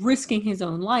about risking his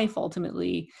own life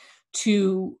ultimately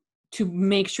to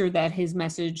make sure that his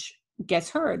message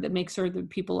gets heard, that makes sure that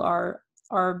people are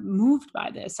moved by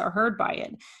this, are heard by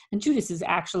it. And Judas is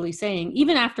actually saying,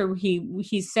 even after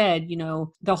he said,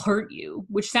 they'll hurt you,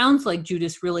 which sounds like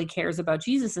Judas really cares about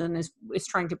Jesus and is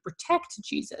trying to protect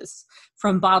Jesus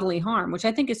from bodily harm, which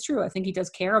I think is true. I think he does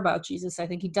care about Jesus. I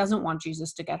think he doesn't want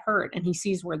Jesus to get hurt, and he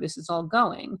sees where this is all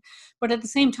going. But at the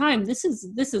same time, this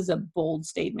is a bold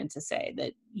statement to say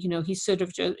that, he should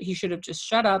have just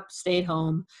shut up, stayed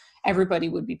home. Everybody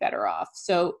would be better off.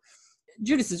 So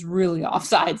Judas is really off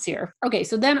sides here. Okay,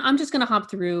 so then I'm just going to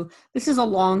hop through. This is a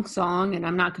long song, and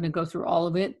I'm not going to go through all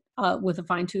of it with a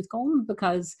fine-tooth comb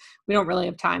because we don't really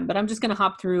have time, but I'm just going to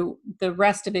hop through the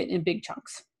rest of it in big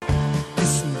chunks.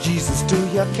 Listen, Jesus, do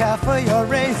you care for your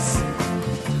race?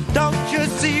 Don't you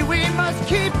see we must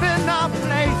keep in our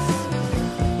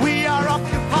place? We are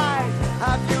occupied.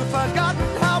 Have you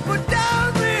forgotten how put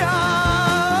down we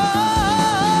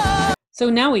are?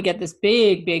 So now we get this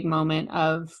big moment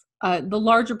of the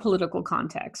larger political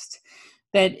context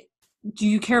that, do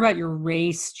you care about your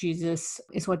race, Jesus,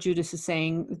 is what Judas is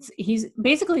saying. He's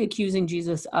basically accusing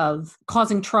Jesus of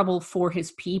causing trouble for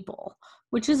his people,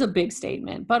 which is a big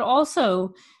statement, but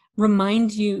also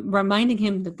reminding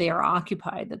him that they are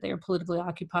occupied, that they are politically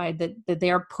occupied, that they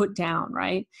are put down,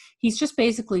 right? He's just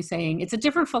basically saying it's a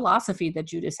different philosophy that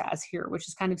Judas has here, which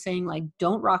is kind of saying like,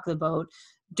 don't rock the boat,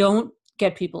 don't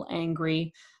get people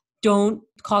angry, don't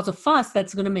cause a fuss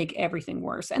that's going to make everything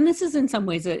worse. And this is in some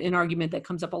ways an argument that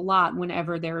comes up a lot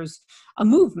whenever there's a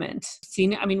movement.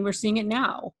 We're seeing it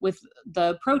now with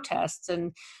the protests.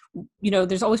 And,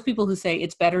 there's always people who say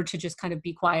it's better to just kind of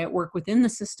be quiet, work within the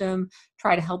system,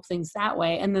 try to help things that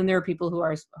way. And then there are people who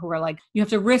are like, you have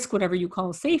to risk whatever you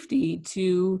call safety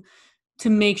to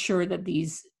make sure that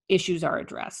these issues are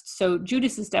addressed. So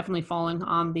Judas is definitely falling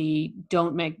on the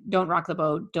don't rock the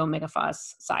boat, don't make a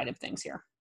fuss side of things here.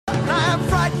 I am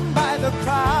frightened by the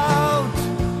crowd,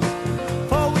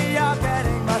 for we are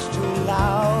getting much too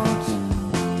loud,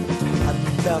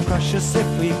 and they'll crush us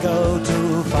if we go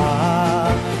too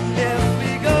far. If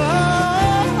we go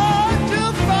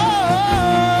too far.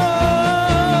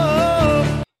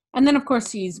 And then, of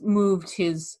course, he's moved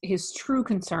his true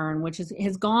concern, which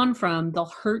has gone from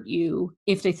they'll hurt you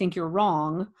if they think you're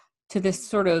wrong, to this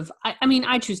sort of,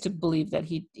 I choose to believe that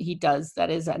he does, that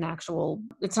is an actual,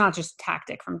 it's not just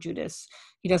tactic from Judas.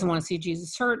 He doesn't want to see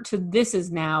Jesus hurt, to this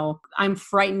is now, I'm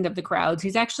frightened of the crowds.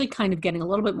 He's actually kind of getting a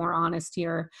little bit more honest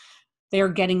here. They are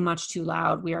getting much too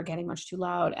loud. We are getting much too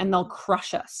loud, and they'll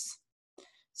crush us.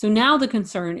 So now the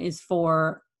concern is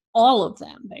for all of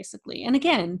them, basically. And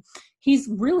again, he's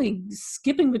really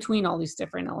skipping between all these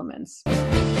different elements.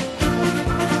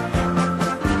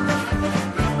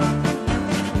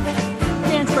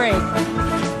 Dance break.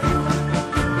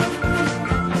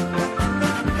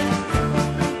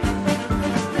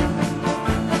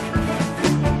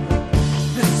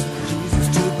 Listen, Jesus,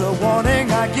 to the warning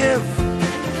I give.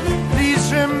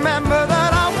 Please remember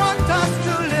that I want us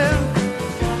to live.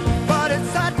 But it's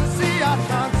sad to see our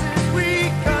chances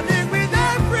weakening with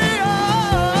every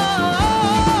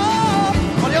hour.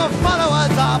 All your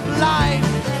followers are blind.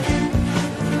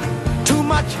 Too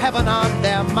much heaven on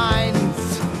their minds.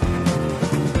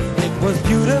 It was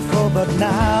beautiful, but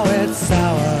now it's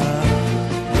sour.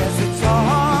 Yes, it's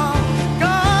all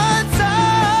gone sour.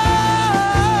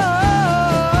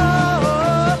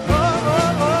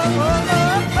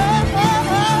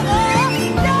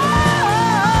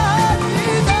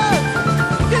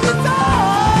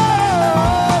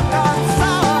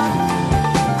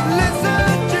 Listen,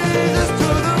 Jesus, to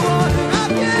the warning I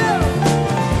give.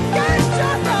 Get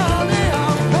your money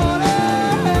out for it.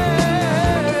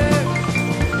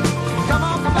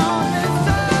 Come on, listen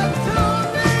to me.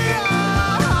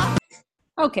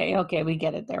 Okay, we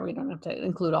get it there. We don't have to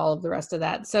include all of the rest of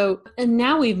that. So, and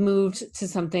now we've moved to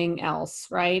something else,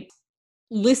 right?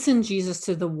 Listen, Jesus,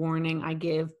 to the warning I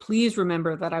give. Please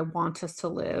remember that I want us to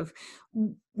live.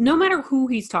 No matter who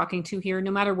he's talking to here,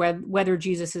 no matter whether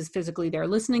Jesus is physically there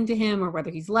listening to him, or whether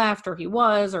he's left, or he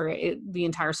was, or the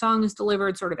entire song is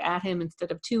delivered sort of at him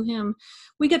instead of to him,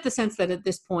 we get the sense that at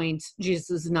this point,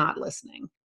 Jesus is not listening.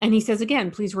 And he says,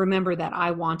 again, please remember that I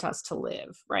want us to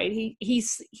live, right?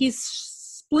 He's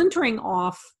splintering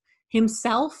off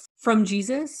himself from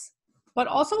Jesus, but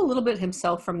also a little bit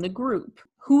himself from the group.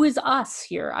 Who is us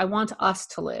here? I want us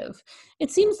to live.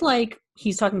 It seems like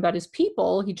he's talking about his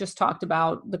people. He just talked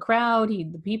about the crowd,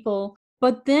 the people.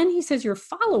 But then he says your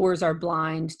followers are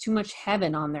blind, too much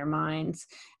heaven on their minds.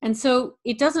 And so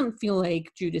it doesn't feel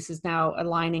like Judas is now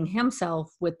aligning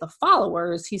himself with the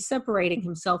followers. He's separating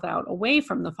himself out away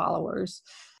from the followers.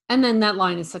 And then that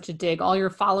line is such a dig. All your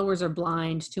followers are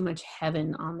blind, too much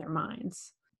heaven on their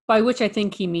minds. By which I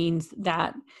think he means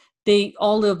that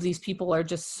all of these people are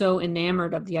just so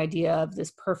enamored of the idea of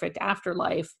this perfect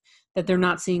afterlife that they're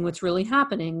not seeing what's really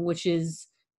happening, which is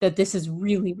that this is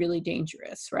really, really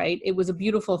dangerous, right? It was a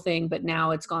beautiful thing, but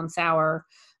now it's gone sour.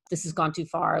 This has gone too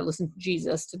far. Listen to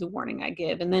Jesus, to the warning I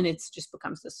give. And then it just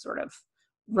becomes this sort of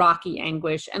rocky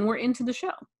anguish, and we're into the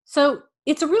show. So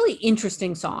it's a really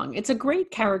interesting song. It's a great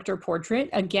character portrait,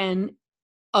 again,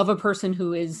 of a person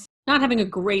who is not having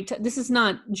this is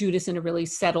not Judas in a really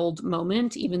settled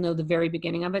moment, even though the very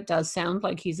beginning of it does sound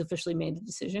like he's officially made the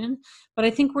decision. But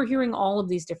I think we're hearing all of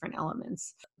these different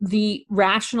elements. The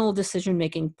rational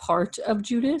decision-making part of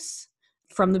Judas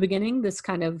from the beginning, this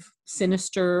kind of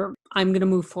sinister, I'm going to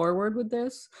move forward with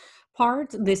this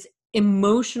part, this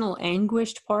emotional,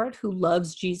 anguished part who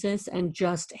loves Jesus and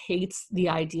just hates the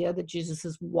idea that Jesus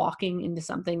is walking into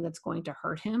something that's going to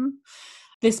hurt him.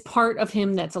 This part of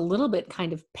him that's a little bit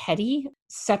kind of petty,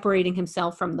 separating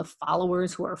himself from the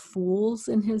followers who are fools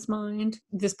in his mind.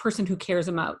 This person who cares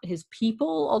about his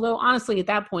people, although honestly at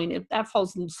that point, if that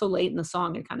falls so late in the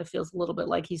song, it kind of feels a little bit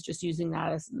like he's just using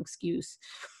that as an excuse.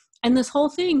 And this whole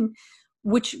thing,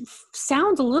 which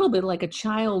sounds a little bit like a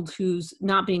child who's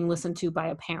not being listened to by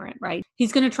a parent, right?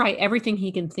 He's going to try everything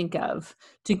he can think of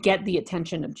to get the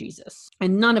attention of Jesus.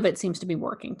 And none of it seems to be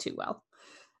working too well.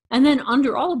 And then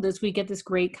under all of this, we get this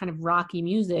great kind of rocky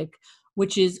music,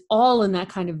 which is all in that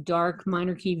kind of dark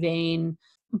minor key vein,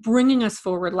 bringing us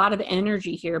forward, a lot of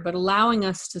energy here, but allowing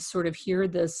us to sort of hear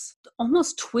this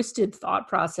almost twisted thought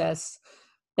process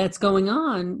that's going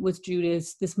on with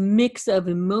Judas, this mix of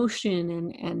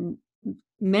emotion and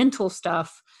mental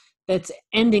stuff that's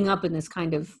ending up in this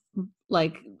kind of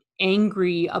like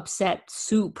angry, upset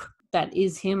soup that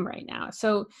is him right now.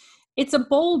 So it's a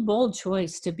bold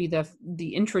choice to be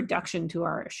the introduction to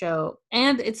our show.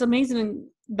 And it's amazing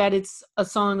that it's a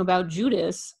song about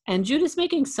Judas, and Judas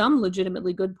making some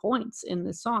legitimately good points in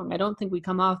this song. I don't think we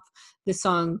come off this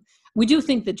song. We do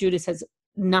think that Judas has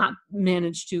not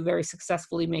managed to very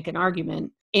successfully make an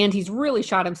argument, and he's really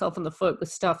shot himself in the foot with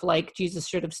stuff like Jesus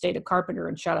should have stayed a carpenter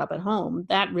and shut up at home.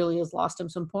 That really has lost him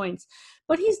some points.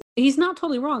 But he's not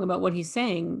totally wrong about what he's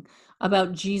saying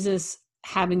about Jesus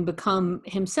having become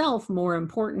himself more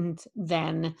important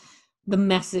than the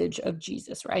message of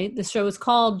Jesus, right? The show is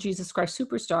called Jesus Christ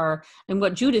Superstar. And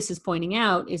what Judas is pointing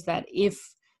out is that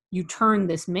if you turn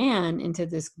this man into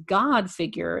this God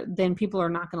figure, then people are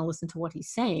not going to listen to what he's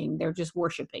saying. They're just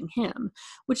worshiping him,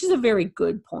 which is a very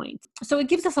good point. So it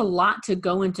gives us a lot to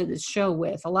go into this show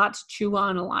with, a lot to chew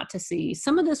on, a lot to see.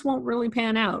 Some of this won't really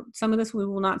pan out. Some of this we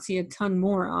will not see a ton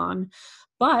more on.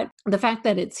 But the fact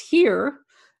that it's here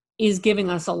is giving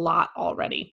us a lot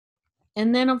already.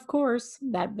 And then, of course,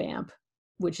 that vamp,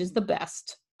 which is the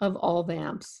best of all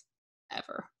vamps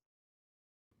ever.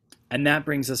 And that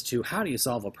brings us to, how do you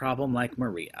solve a problem like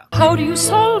Maria? How do you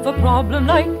solve a problem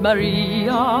like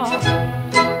Maria?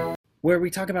 Where we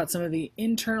talk about some of the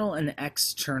internal and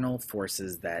external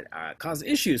forces that cause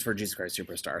issues for Jesus Christ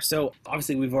Superstar. So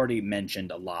obviously we've already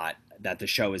mentioned a lot that the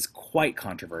show is quite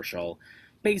controversial.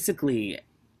 Basically,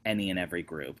 any and every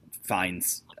group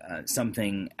finds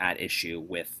something at issue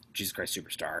with Jesus Christ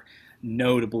Superstar.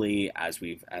 Notably, as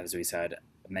we said,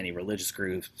 many religious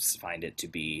groups find it to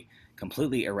be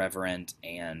completely irreverent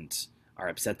and are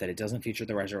upset that it doesn't feature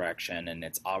the resurrection, and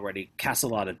it's already cast a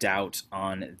lot of doubt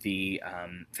on the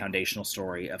foundational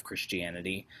story of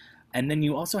Christianity. And then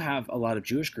you also have a lot of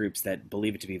Jewish groups that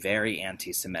believe it to be very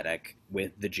anti-Semitic,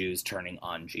 with the Jews turning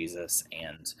on Jesus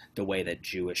and the way that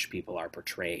Jewish people are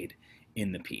portrayed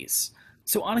in the piece.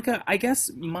 So Annika, I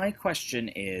guess my question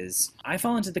is, I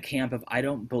fall into the camp of I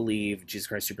don't believe Jesus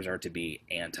Christ Superstar to be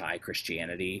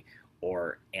anti-Christianity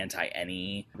or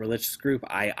anti-any religious group.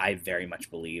 I very much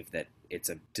believe that it's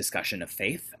a discussion of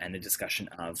faith and a discussion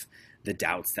of the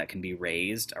doubts that can be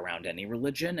raised around any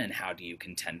religion and how do you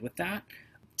contend with that.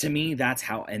 To me, that's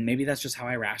how, and maybe that's just how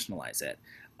I rationalize it.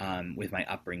 With my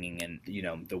upbringing and,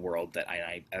 the world that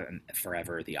I am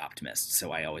forever the optimist.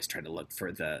 So I always try to look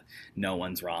for the no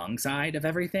one's wrong side of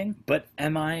everything. But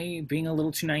am I being a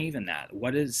little too naive in that?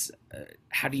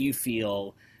 How do you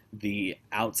feel the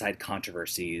outside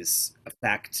controversies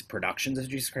affect productions of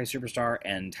Jesus Christ Superstar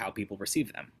and how people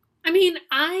receive them? I mean,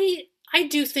 I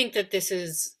do think that this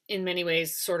is in many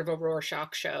ways sort of a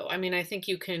Rorschach show. I mean, I think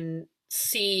you can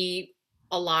see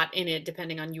a lot in it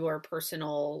depending on your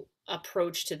personal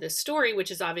approach to this story,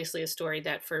 which is obviously a story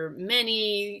that for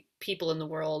many people in the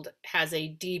world has a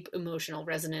deep emotional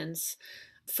resonance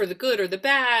for the good or the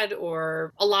bad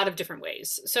or a lot of different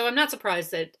ways. So I'm not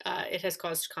surprised that it has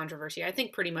caused controversy. I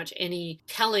think pretty much any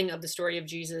telling of the story of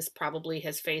Jesus probably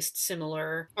has faced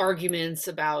similar arguments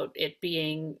about it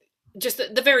being just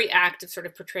the very act of sort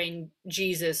of portraying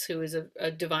Jesus, who is a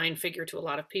divine figure to a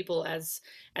lot of people, as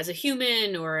a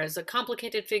human or as a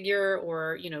complicated figure,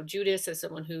 or, Judas as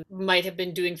someone who might have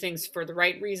been doing things for the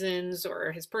right reasons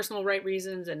or his personal right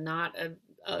reasons and not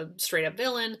a straight up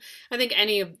villain. I think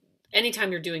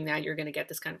anytime you're doing that, you're going to get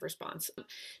this kind of response.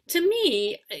 To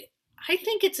me, I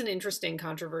think it's an interesting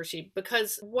controversy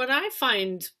because what I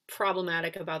find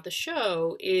problematic about the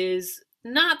show is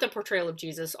not the portrayal of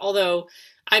Jesus, although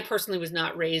I personally was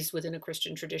not raised within a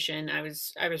Christian tradition. I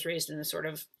was raised in a sort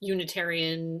of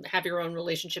Unitarian, have your own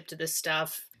relationship to this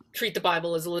stuff, treat the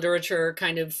Bible as literature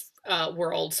kind of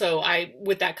world. So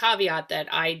with that caveat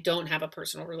that I don't have a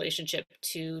personal relationship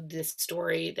to this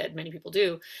story that many people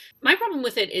do, my problem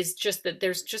with it is just that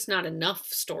there's just not enough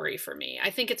story for me. I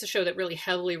think it's a show that really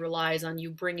heavily relies on you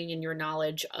bringing in your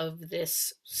knowledge of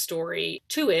this story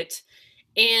to it.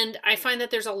 And I find that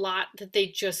there's a lot that they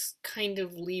just kind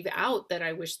of leave out that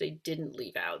I wish they didn't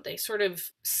leave out. They sort of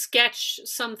sketch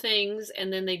some things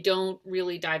and then they don't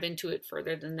really dive into it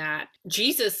further than that.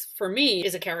 Jesus, for me,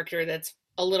 is a character that's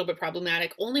a little bit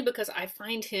problematic only because I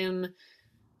find him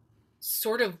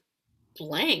sort of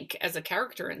blank as a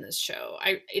character in this show.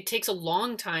 It takes a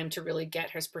long time to really get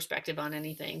his perspective on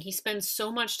anything. He spends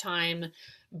so much time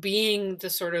being the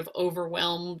sort of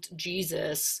overwhelmed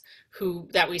Jesus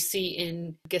that we see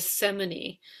in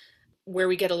Gethsemane, where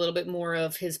we get a little bit more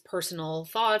of his personal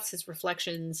thoughts, his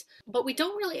reflections, but we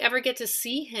don't really ever get to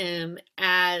see him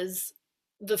as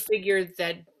the figure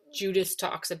that Judas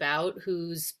talks about,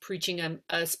 who's preaching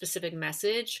a specific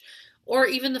message, or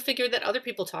even the figure that other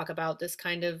people talk about, this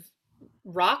kind of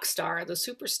rock star, the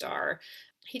superstar.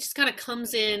 He just kind of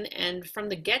comes in, and from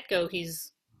the get-go,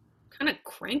 he's kind of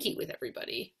cranky with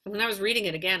everybody. And when I was reading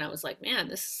it again, I was like, man,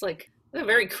 this is like a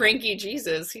very cranky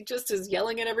Jesus. He just is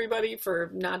yelling at everybody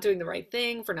for not doing the right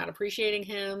thing, for not appreciating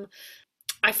him.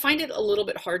 I find it a little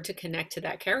bit hard to connect to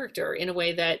that character in a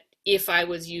way that if I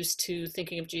was used to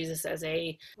thinking of Jesus as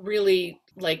a really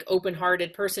like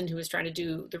open-hearted person who was trying to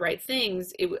do the right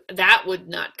things, that would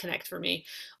not connect for me.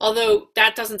 Although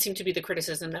that doesn't seem to be the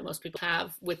criticism that most people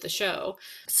have with the show.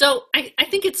 So I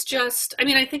think it's just, I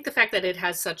mean, I think the fact that it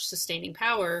has such sustaining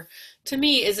power to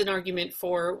me is an argument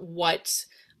for what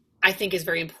I think is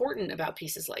very important about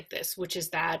pieces like this, which is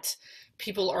that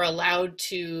people are allowed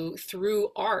to, through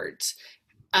art,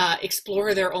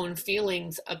 explore their own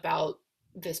feelings about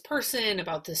this person,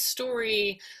 about this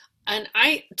story. And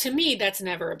to me, that's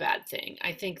never a bad thing.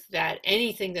 I think that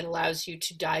anything that allows you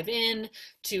to dive in,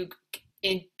 to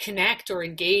connect or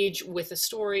engage with a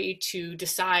story, to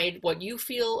decide what you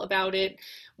feel about it,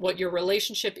 what your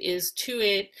relationship is to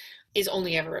it, is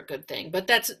only ever a good thing. But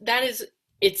that is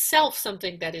itself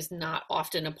something that is not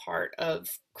often a part of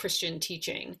Christian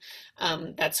teaching,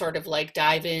 that sort of like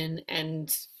dive in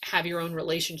and have your own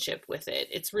relationship with it.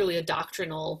 It's really a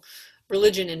doctrinal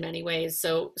religion in many ways.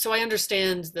 So I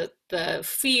understand the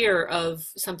fear of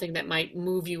something that might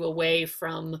move you away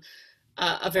from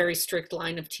a very strict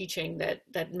line of teaching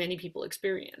that many people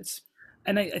experience.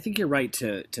 And I think you're right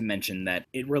to mention that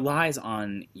it relies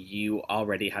on you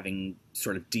already having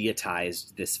sort of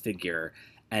deitized this figure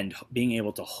and being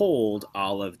able to hold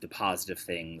all of the positive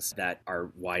things that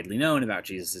are widely known about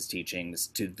Jesus' teachings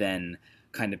to then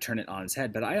kind of turn it on its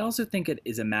head. But I also think it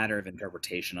is a matter of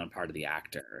interpretation on part of the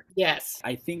actor. Yes.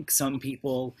 I think some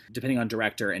people, depending on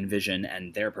director and vision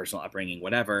and their personal upbringing,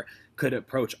 whatever, could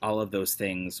approach all of those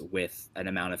things with an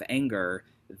amount of anger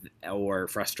or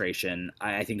frustration.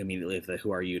 I think immediately of the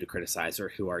who are you to criticize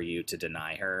her, who are you to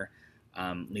deny her,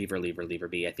 leave her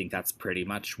be. I think that's pretty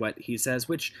much what he says,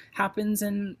 which happens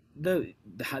in the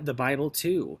Bible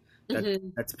too.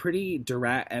 That's pretty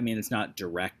direct. I mean, it's not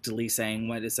directly saying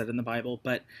what is said in the Bible,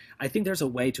 but I think there's a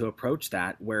way to approach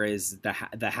that. Whereas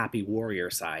the happy warrior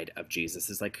side of Jesus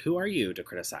is like, who are you to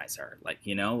criticize her? Like,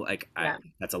 you know, like yeah.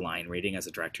 That's a line reading. As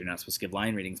a director, you're not supposed to give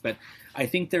line readings, but I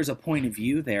think there's a point of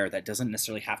view there that doesn't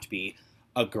necessarily have to be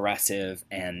aggressive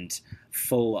and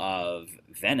full of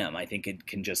venom. I think it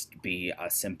can just be a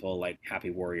simple, like, happy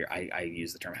warrior. I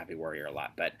use the term happy warrior a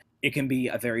lot, but it can be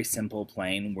a very simple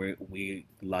plain where we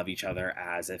love each other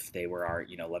as if they were our,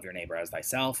 love your neighbor as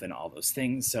thyself and all those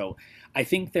things. So I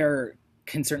think there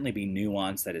can certainly be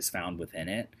nuance that is found within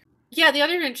it. Yeah, the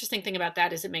other interesting thing about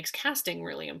that is it makes casting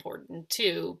really important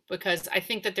too, because I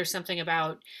think that there's something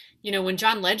about, when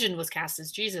John Legend was cast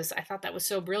as Jesus, I thought that was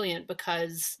so brilliant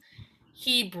because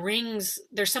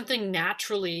there's something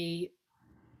naturally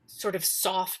sort of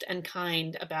soft and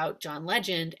kind about John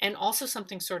Legend, and also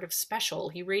something sort of special.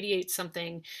 He radiates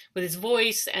something with his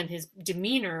voice and his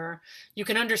demeanor. You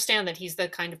can understand that he's the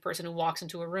kind of person who walks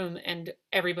into a room and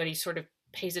everybody sort of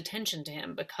pays attention to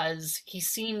him because he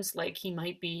seems like he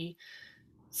might be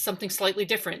something slightly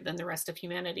different than the rest of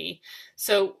humanity.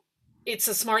 So it's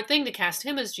a smart thing to cast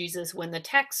him as Jesus when the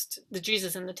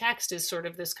Jesus in the text is sort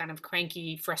of this kind of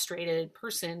cranky, frustrated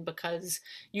person, because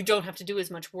you don't have to do as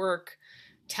much work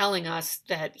telling us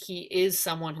that he is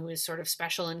someone who is sort of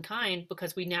special and kind,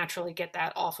 because we naturally get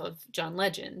that off of John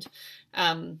Legend.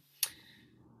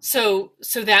 So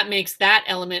that makes that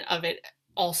element of it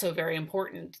also very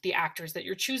important. The actors that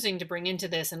you're choosing to bring into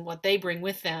this and what they bring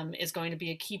with them is going to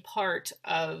be a key part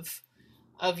of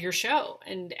your show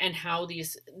and how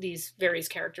these various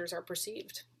characters are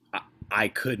perceived. I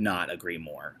could not agree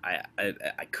more.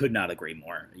 I could not agree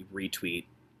more. Retweet.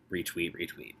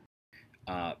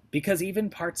 Because even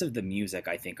parts of the music,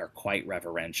 I think, are quite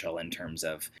reverential in terms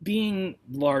of being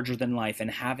larger than life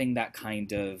and having that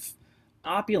kind of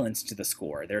opulence to the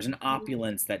score. There's an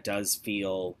opulence that does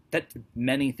feel that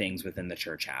many things within the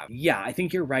church have. Yeah, I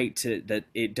think you're right that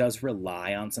it does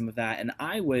rely on some of that. And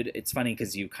it's funny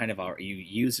because you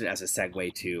used it as a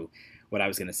segue to what I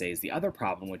was going to say is the other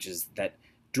problem, which is that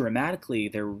dramatically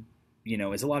there,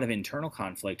 is a lot of internal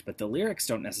conflict, but the lyrics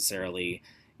don't necessarily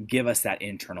give us that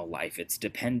internal life. It's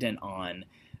dependent on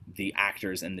the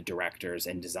actors and the directors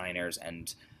and designers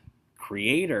and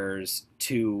creators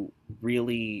to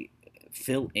really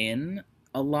fill in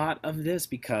a lot of this,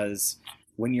 because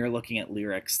when you're looking at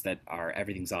lyrics that are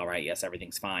everything's all right, yes,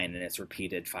 everything's fine, and it's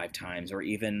repeated 5 times, or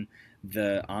even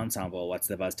the ensemble, what's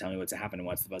the buzz, tell me what's happening,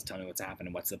 what's the buzz, tell me what's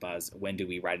happening, what's the buzz, when do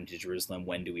we ride into Jerusalem,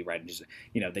 when do we ride into,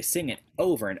 they sing it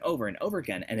over and over and over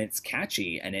again, and it's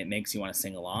catchy, and it makes you want to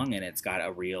sing along, and it's got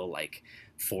a real, like,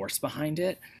 force behind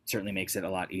it. Certainly makes it a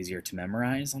lot easier to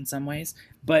memorize on some ways,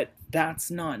 but that's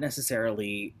not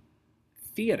necessarily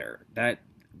theater. That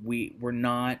we're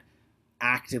not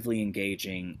actively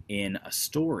engaging in a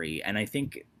story, and I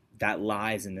think that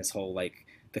lies in this whole, like,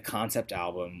 the concept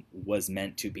album was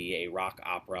meant to be a rock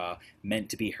opera, meant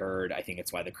to be heard. I think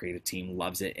it's why the creative team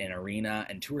loves it in arena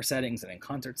and tour settings and in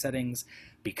concert settings,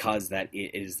 because that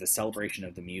it is the celebration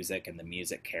of the music, and the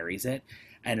music carries it.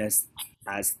 And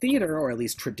as theater, or at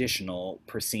least traditional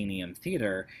proscenium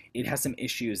theater, it has some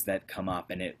issues that come up,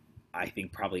 and it, I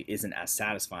think, probably isn't as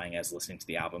satisfying as listening to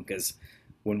the album, because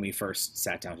when we first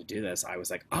sat down to do this, I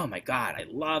was like, oh my God, I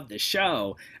love this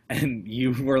show. And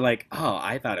you were like, oh,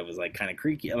 I thought it was, like, kind of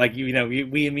creaky. Like,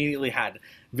 we immediately had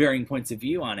varying points of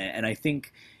view on it. And I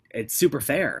think it's super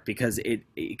fair, because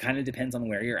it kind of depends on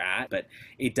where you're at, but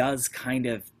it does kind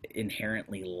of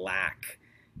inherently lack,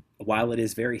 while it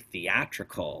is very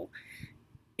theatrical,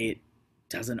 it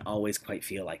doesn't always quite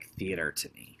feel like theater to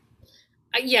me.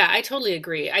 Yeah, I totally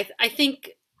agree. I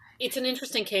think it's an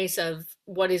interesting case of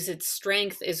what is its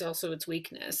strength is also its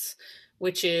weakness,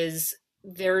 which is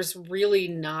there's really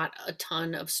not a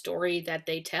ton of story that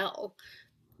they tell.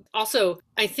 Also,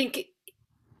 I think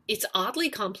it's oddly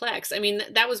complex. I mean,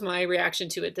 that was my reaction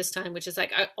to it this time, which is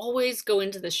like, I always go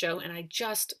into the show and I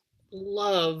just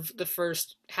love the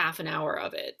first half an hour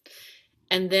of it.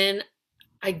 And then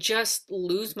I just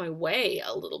lose my way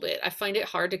a little bit. I find it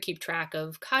hard to keep track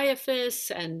of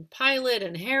Caiaphas and Pilate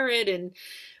and Herod, and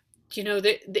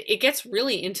it gets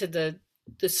really into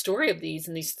the story of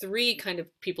these three kind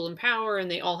of people in power, and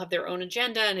they all have their own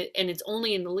agenda, and it's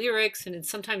only in the lyrics, and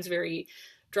it's sometimes very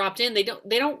dropped in. They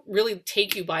don't really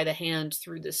take you by the hand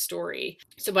through this story.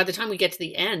 So by the time we get to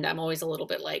the end, I'm always a little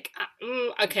bit like,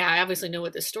 okay, I obviously know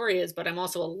what this story is, but I'm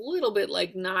also a little bit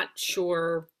like not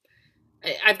sure.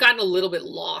 I've gotten a little bit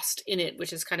lost in it,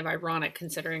 which is kind of ironic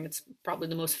considering it's probably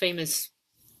the most famous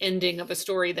ending of a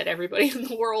story that everybody in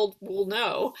the world will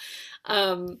know.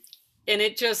 And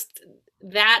it just,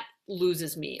 that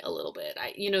loses me a little bit.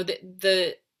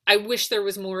 I wish there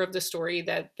was more of the story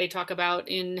that they talk about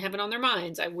in Heaven on Their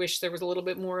Minds. I wish there was a little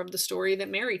bit more of the story that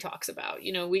Mary talks about.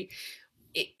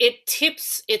 It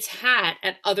tips its hat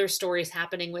at other stories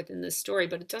happening within this story,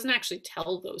 but it doesn't actually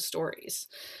tell those stories.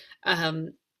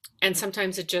 And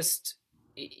sometimes it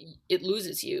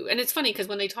loses you. And it's funny because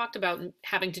when they talked about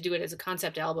having to do it as a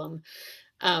concept album,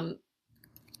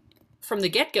 from the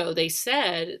get-go,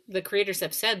 the creators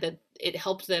have said that it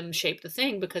helped them shape the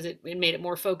thing because it made it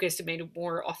more focused, it made it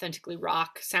more authentically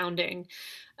rock sounding.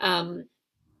 And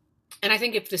I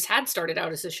think if this had started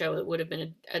out as a show, it would have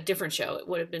been a different show. It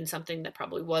would have been something that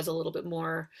probably was a little bit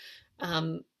more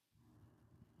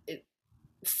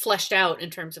fleshed out in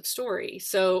terms of story.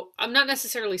 So I'm not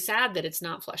necessarily sad that it's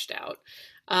not fleshed out,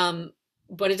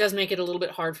 but it does make it a little bit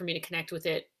hard for me to connect with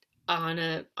it on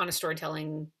a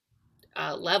storytelling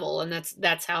level, and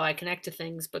that's how I connect to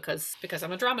things because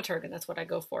I'm a dramaturg and that's what I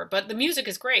go for. But the music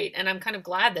is great, and I'm kind of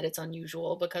glad that it's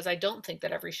unusual because I don't think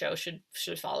that every show should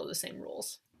follow the same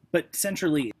rules. But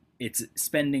centrally, it's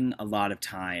spending a lot of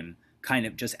time kind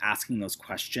of just asking those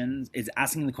questions. It's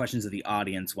asking the questions of the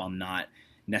audience while not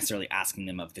necessarily asking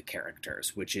them of the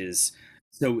characters, which is,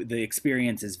 so the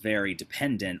experience is very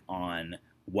dependent on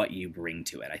what you bring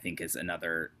to it, I think is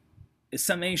another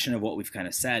summation of what we've kind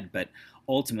of said. But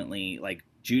ultimately, like,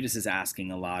 Judas is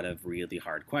asking a lot of really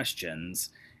hard questions,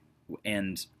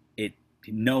 and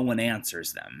no one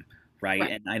answers them, right?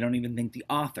 And I don't even think the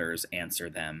authors answer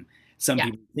them. Some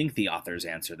people think the authors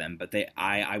answer them, but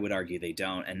I would argue they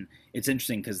don't. And it's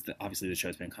interesting because obviously the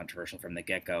show's been controversial from the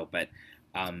get-go, but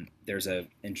there's a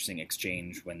interesting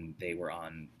exchange when they were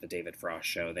on the David Frost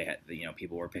show. They had,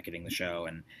 people were picketing the show,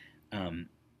 and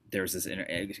there's this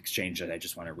exchange that I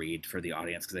just want to read for the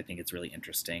audience because I think it's really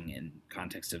interesting in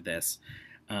context of this.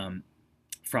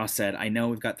 Frost said, "I know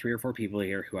we've got 3 or 4 people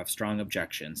here who have strong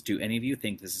objections. Do any of you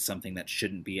think this is something that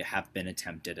shouldn't have been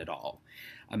attempted at all?"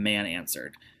 A man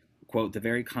answered, quote, "The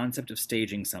very concept of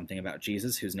staging something about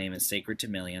Jesus, whose name is sacred to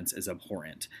millions, is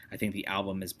abhorrent. I think the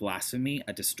album is blasphemy,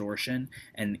 a distortion,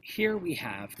 and here we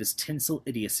have this tinsel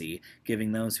idiocy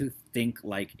giving those who think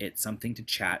like it something to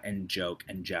chat and joke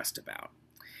and jest about."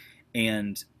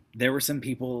 And there were some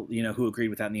people, who agreed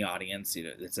with that in the audience.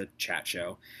 It's a chat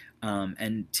show.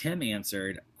 And Tim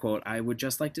answered, quote, "I would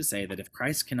just like to say that if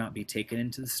Christ cannot be taken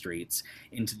into the streets,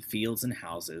 into the fields and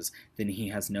houses, then he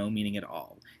has no meaning at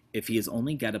all. If he is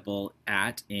only gettable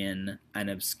in an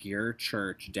obscure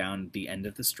church down the end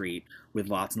of the street with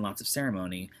lots and lots of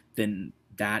ceremony, then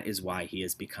that is why he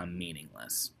has become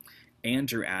meaningless."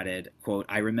 Andrew added, quote,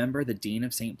 "I remember the Dean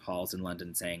of St. Paul's in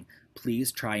London saying,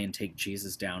 'Please try and take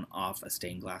Jesus down off a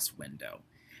stained glass window.'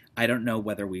 I don't know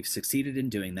whether we've succeeded in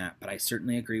doing that, but I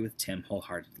certainly agree with Tim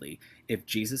wholeheartedly. If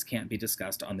Jesus can't be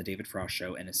discussed on the David Frost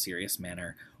Show in a serious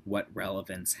manner, what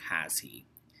relevance has he?"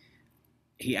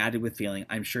 He added with feeling,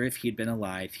 "I'm sure if he'd been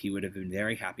alive, he would have been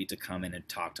very happy to come in and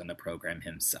talked on the program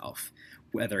himself.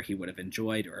 Whether he would have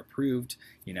enjoyed or approved,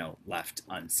 left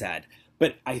unsaid."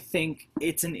 But I think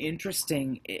it's an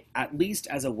interesting, at least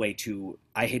as a way to,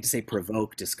 I hate to say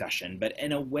provoke discussion, but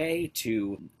in a way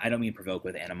to, I don't mean provoke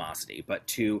with animosity, but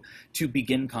to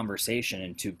begin conversation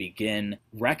and to begin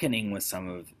reckoning with some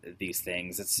of these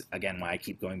things. It's, again, why I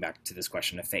keep going back to this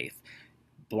question of faith.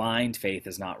 Blind faith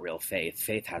is not real faith.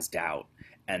 Faith has doubt.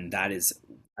 And that is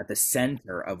at the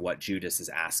center of what Judas is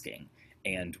asking.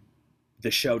 And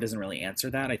the show doesn't really answer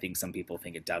that. I think some people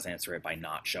think it does answer it by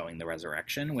not showing the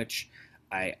resurrection, which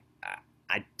I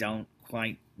don't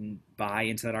quite buy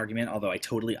into that argument, although I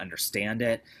totally understand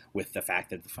it with the fact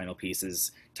that the final piece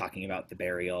is talking about the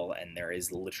burial and there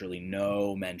is literally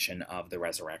no mention of the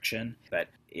resurrection, but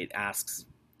it asks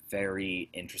very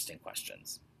interesting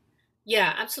questions.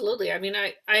 Yeah, absolutely. I mean,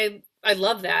 I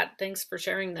love that. Thanks for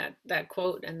sharing that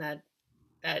quote and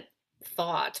that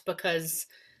thought, because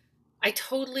I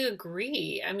totally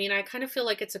agree. I mean, I kind of feel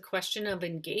like it's a question of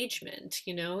engagement.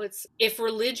 It's, if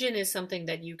religion is something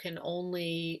that you can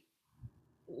only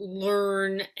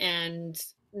learn and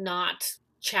not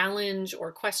challenge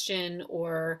or question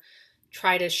or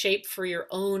try to shape for your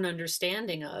own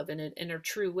understanding of in a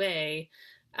true way,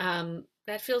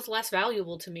 that feels less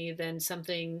valuable to me than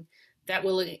something that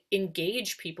will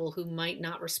engage people who might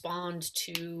not respond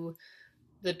to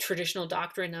the traditional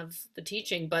doctrine of the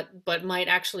teaching, but might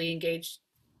actually engage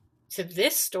to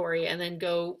this story and then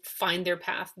go find their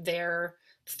path there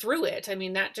through it. I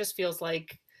mean, that just feels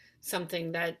like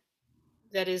something that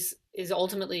is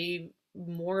ultimately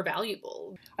more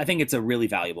valuable. I think it's a really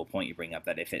valuable point you bring up,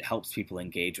 that if it helps people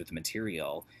engage with the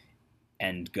material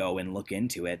and go and look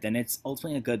into it, then it's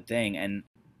ultimately a good thing. And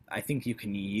I think you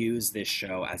can use this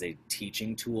show as a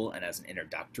teaching tool and as an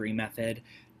introductory method.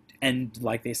 And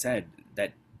like they said,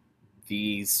 that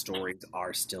these stories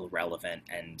are still relevant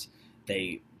and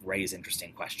they raise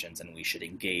interesting questions, and we should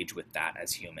engage with that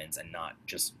as humans and not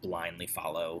just blindly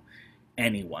follow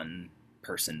any one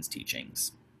person's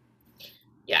teachings.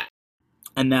 Yeah.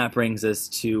 And that brings us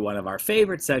to one of our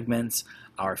favorite segments,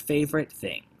 our favorite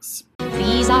things.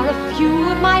 These are a few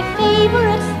of my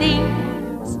favorite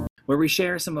things. Where we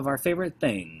share some of our favorite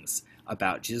things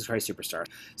about Jesus Christ Superstar.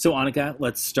 So, Annika,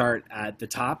 let's start at the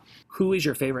top. Who is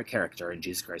your favorite character in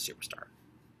Jesus Christ Superstar?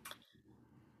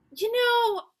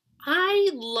 I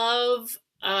love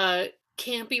a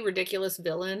campy, ridiculous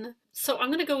villain. So I'm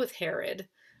going to go with Herod,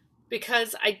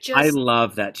 because I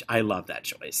love that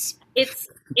choice.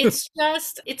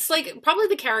 It's like probably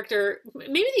the character,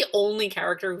 maybe the only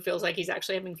character who feels like he's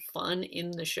actually having fun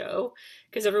in the show,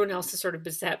 because everyone else is sort of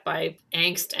beset by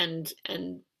angst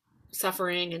and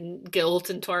suffering and guilt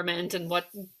and torment and what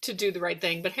to do the right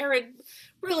thing. But Herod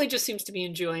really just seems to be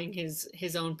enjoying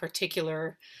his own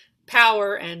particular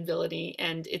power and villainy,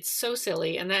 and it's so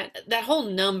silly. And that whole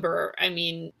number, I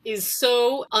mean, is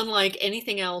so unlike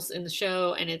anything else in the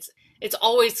show, and it's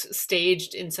always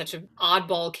staged in such an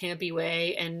oddball, campy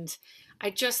way. And I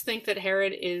just think that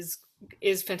Herod is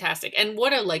fantastic. And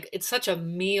it's such a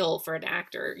meal for an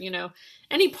actor,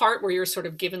 any part where you're sort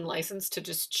of given license to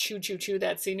just chew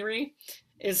that scenery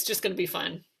is just going to be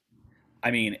fun.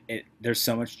 I mean, there's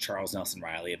so much Charles Nelson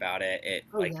Riley about it.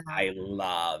 Yeah. I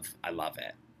love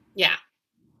it. Yeah.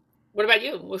 What about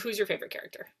you? Who's your favorite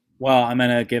character? Well, I'm going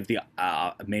to give the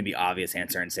maybe obvious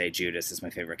answer and say Judas is my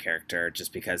favorite character,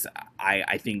 just because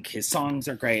I think his songs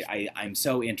are great. I'm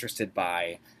so interested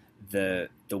by the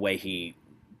way he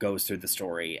goes through the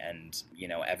story and,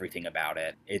 everything about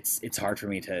it. It's hard for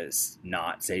me to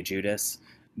not say Judas.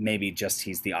 Maybe just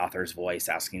he's the author's voice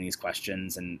asking these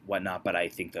questions and whatnot, but I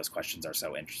think those questions are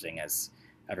so interesting, as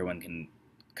everyone can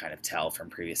kind of tell from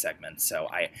previous segments. So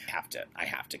I have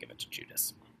to give it to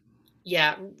Judas.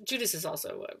 Yeah, Judas is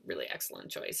also a really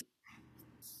excellent choice.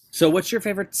 So what's your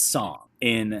favorite song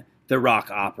in the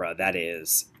rock opera that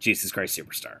is Jesus Christ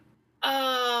Superstar?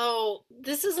 Oh,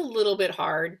 this is a little bit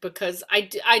hard, because I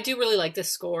do really like the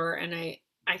score, and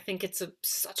I I think it's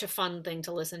such a fun thing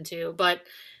to listen to. But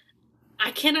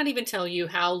I cannot even tell you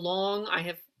how long I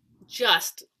have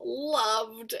just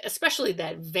loved, especially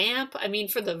that vamp. I mean,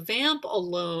 for the vamp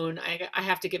alone, I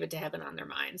have to give it to Heaven on Their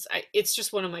Minds. It's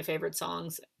just one of my favorite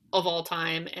songs of all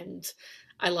time, and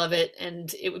I love it.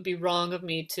 And it would be wrong of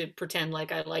me to pretend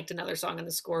like I liked another song in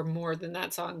the score more than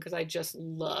that song, because I just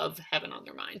love Heaven on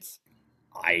Their Minds.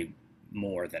 I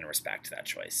more than respect that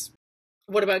choice.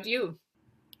 What about you?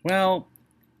 Well,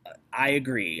 I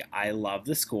agree. I love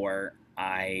the score.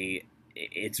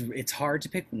 It's hard to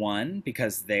pick one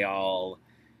because they all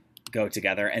go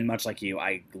together. And much like you,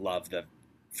 I love the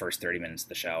first 30 minutes of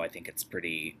the show. I think it's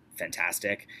pretty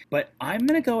fantastic. But I'm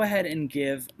going to go ahead and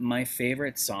give my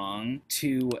favorite song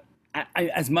to,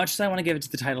 as much as I want to give it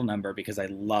to the title number because I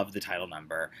love the title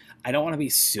number, I don't want to be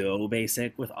so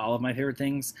basic with all of my favorite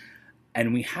things.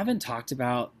 And we haven't talked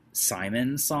about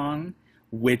Simon's song,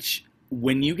 which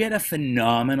when you get a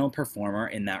phenomenal performer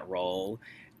in that role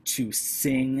to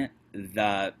sing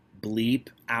the bleep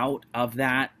out of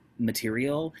that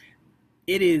material,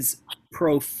 it is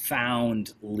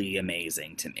profoundly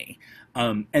amazing to me.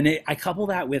 I couple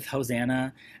that with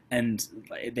Hosanna, and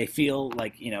they feel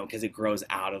like, because it grows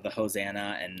out of the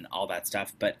Hosanna and all that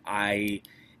stuff. But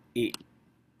it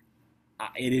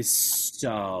is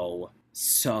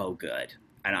so good,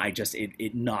 and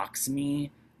it knocks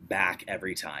me back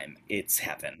every time. It's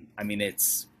heaven. I mean,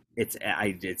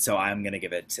 so I'm gonna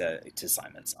give it to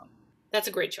Simon's song. That's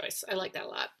a great choice. I like that a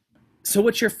lot. So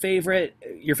what's your favorite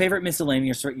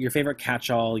miscellaneous, your favorite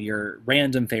catch-all, your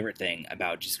random favorite thing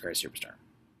about Jesus Christ Superstar?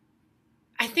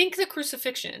 I think the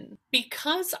crucifixion,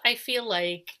 because I feel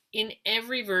like in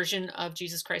every version of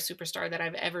Jesus Christ Superstar that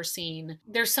I've ever seen,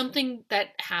 there's something that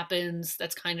happens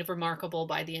that's kind of remarkable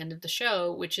by the end of the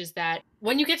show, which is that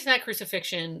when you get to that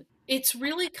crucifixion, it's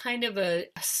really kind of a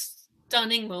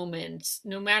stunning moment,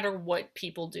 no matter what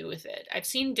people do with it. I've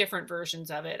seen different versions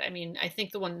of it. I mean, I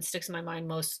think the one that sticks in my mind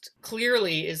most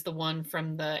clearly is the one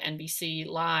from the NBC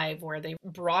Live, where they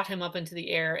brought him up into the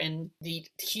air and the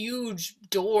huge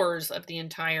doors of the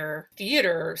entire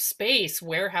theater space,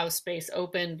 warehouse space,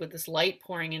 opened with this light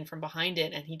pouring in from behind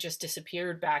it, and he just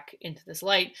disappeared back into this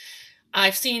light.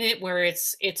 I've seen it where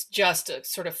it's just a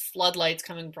sort of floodlights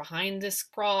coming behind this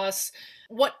cross.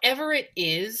 Whatever it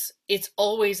is, it's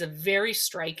always a very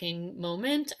striking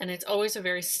moment, and it's always a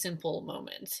very simple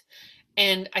moment.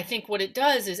 And I think what it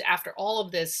does is, after all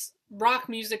of this rock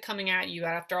music coming at you,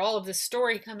 after all of this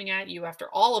story coming at you, after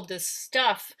all of this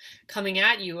stuff coming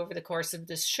at you over the course of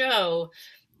this show,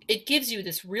 it gives you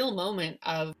this real moment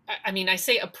of, I mean, I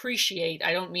say appreciate,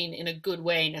 I don't mean in a good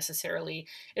way necessarily.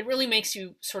 It really makes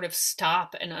you sort of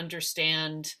stop and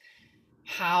understand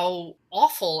how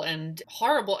awful and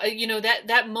horrible,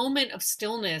 that moment of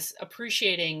stillness,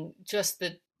 appreciating just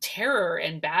the terror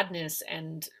and badness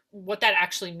and what that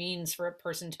actually means for a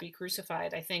person to be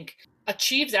crucified, I think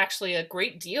achieves actually a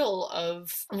great deal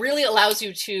of, really allows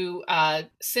you to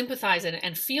sympathize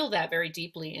and feel that very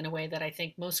deeply in a way that I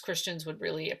think most Christians would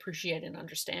really appreciate and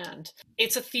understand.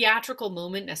 It's a theatrical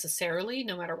moment necessarily,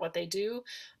 no matter what they do,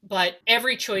 but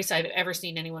every choice I've ever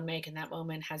seen anyone make in that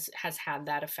moment has had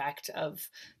that effect of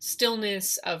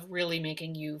stillness, of really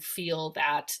making you feel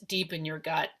that deep in your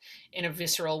gut in a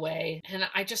visceral way. And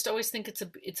I just always think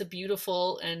it's a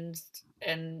beautiful and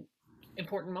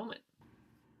important moment.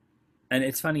 And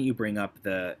it's funny you bring up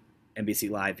the NBC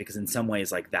Live, because in some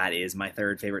ways, like, that is my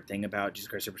third favorite thing about Jesus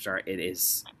Christ Superstar. It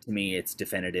is, to me, it's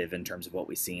definitive in terms of what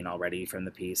we've seen already from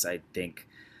the piece. I think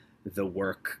the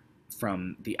work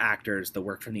from the actors, the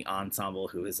work from the ensemble,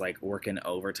 who is like working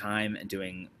overtime and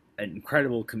doing an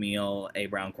incredible Camille A.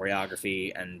 Brown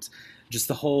choreography, and just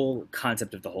the whole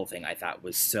concept of the whole thing, I thought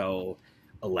was so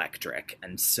electric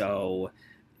and so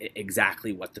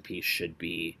exactly what the piece should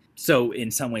be. So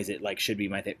in some ways it should be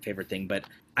my favorite thing, but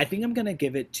I think I'm going to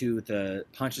give it to the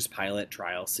Pontius Pilate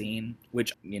trial scene,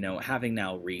 which, having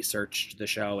now researched the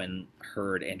show and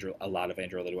heard a lot of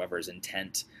Andrew Lloyd Webber's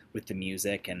intent with the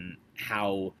music and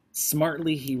how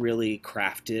smartly he really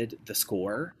crafted the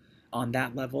score on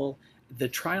that level, the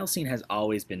trial scene has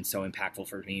always been so impactful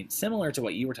for me, similar to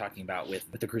what you were talking about with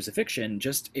the crucifixion,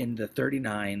 just in the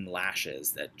 39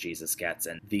 lashes that Jesus gets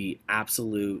and the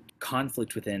absolute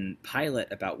conflict within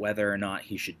Pilate about whether or not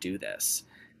he should do this.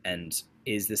 And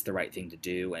is this the right thing to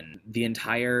do? And the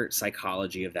entire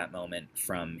psychology of that moment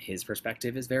from his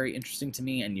perspective is very interesting to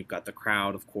me. And you've got the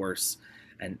crowd, of course,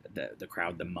 and the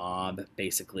crowd, the mob,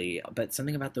 basically. But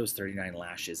something about those 39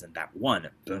 lashes and that one,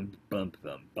 boom, boom,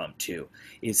 boom, boom, two,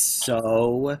 is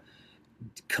so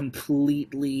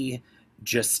completely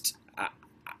just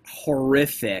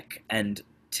horrific and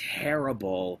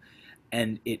terrible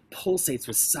and it pulsates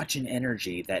with such an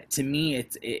energy that, to me,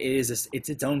 it's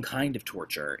its own kind of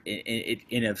torture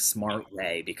in a smart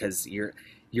way, because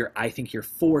I think you're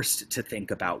forced to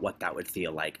think about what that would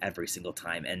feel like every single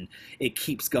time, and it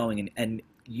keeps going, and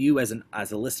you as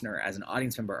a listener, as an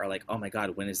audience member, are like, oh my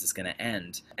God, when is this going to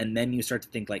end? And then you start to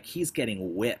think like, he's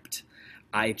getting whipped.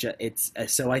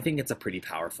 So I think it's a pretty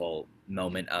powerful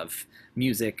moment of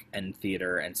music and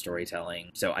theater and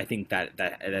storytelling. So I think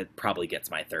that probably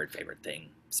gets my third favorite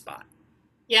thing spot.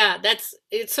 Yeah,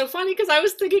 it's so funny because I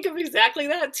was thinking of exactly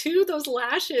that too, those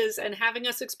lashes and having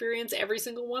us experience every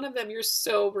single one of them. You're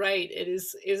so right. It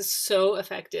is so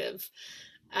effective.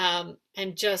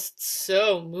 And just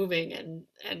so moving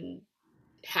and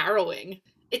harrowing.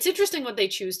 It's interesting what they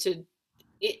choose to,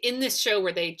 in this show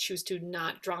where they choose to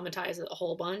not dramatize a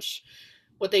whole bunch,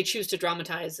 what they choose to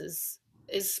dramatize is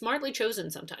smartly chosen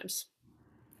sometimes.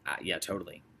 Yeah,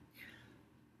 totally.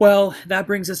 Well, that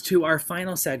brings us to our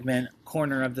final segment,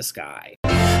 Corner of the Sky.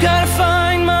 Gotta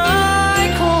find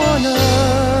my corner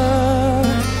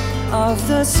of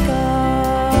the sky.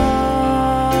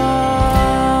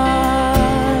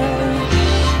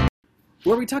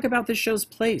 Where we talk about this show's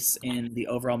place in the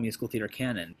overall musical theater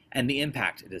canon and the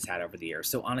impact it has had over the years.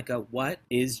 So, Annika, what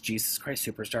is Jesus Christ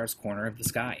Superstar's Corner of the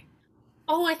Sky?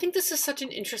 Oh, I think this is such an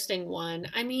interesting one.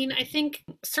 I mean, I think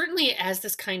certainly as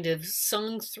this kind of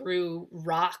sung through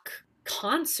rock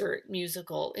concert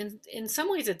musical, in some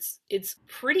ways it's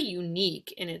pretty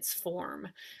unique in its form.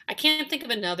 I can't think of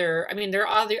another. I mean, there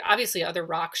are obviously other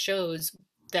rock shows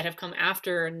that have come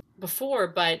after and before,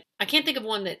 but I can't think of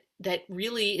one that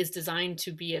really is designed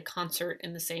to be a concert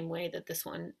in the same way that this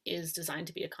one is designed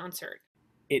to be a concert.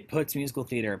 It puts musical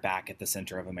theater back at the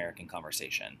center of American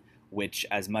conversation, which,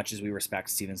 as much as we respect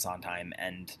Stephen Sondheim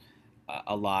and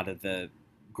a lot of the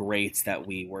greats that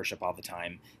we worship all the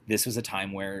time, this was a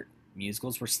time where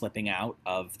musicals were slipping out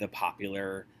of the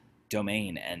popular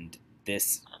domain, and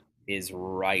this is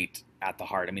right at the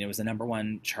heart. I mean, it was the number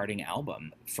one charting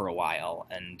album for a while,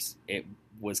 and it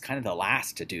was kind of the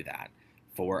last to do that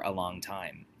for a long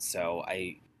time. So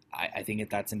I think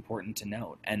that's important to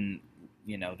note. And,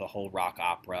 you know, the whole rock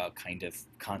opera kind of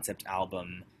concept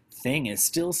album thing is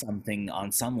still something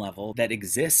on some level that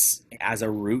exists as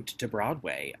a route to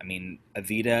Broadway. I mean,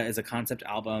 Evita is a concept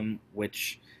album,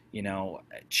 which, you know,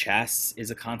 Chess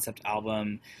is a concept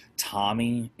album,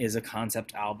 Tommy is a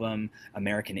concept album,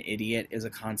 American Idiot is a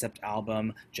concept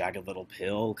album, Jagged Little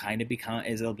Pill kind of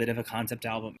is a bit of a concept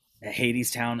album.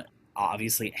 Hadestown,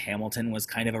 obviously Hamilton was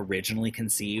kind of originally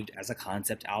conceived as a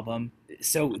concept album.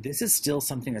 So this is still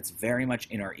something that's very much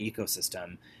in our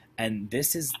ecosystem, and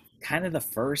this is kind of the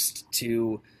first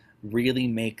to really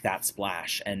make that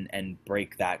splash and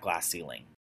break that glass ceiling.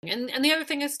 And the other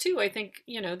thing is, too, I think,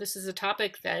 you know, this is a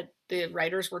topic that the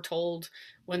writers were told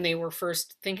when they were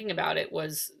first thinking about it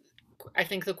was, I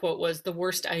think the quote was, the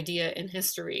worst idea in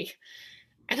history.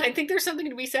 And I think there's something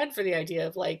to be said for the idea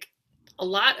of, like, a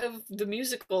lot of the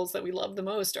musicals that we love the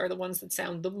most are the ones that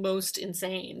sound the most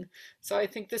insane. So I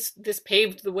think this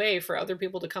paved the way for other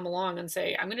people to come along and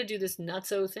say, I'm going to do this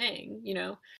nutso thing, you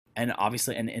know? And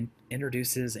obviously, and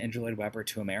introduces Andrew Lloyd Webber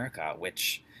to America,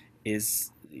 which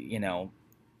is, you know,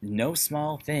 no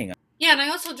small thing. Yeah, and I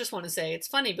also just want to say, it's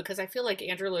funny because I feel like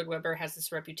Andrew Lloyd Webber has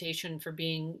this reputation for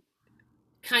being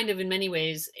kind of, in many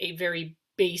ways, a very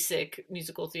basic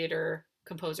musical theater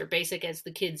composer, basic as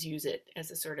the kids use it, as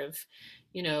a sort of,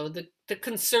 you know, the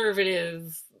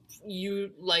conservative,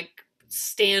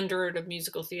 standard of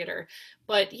musical theater.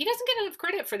 But he doesn't get enough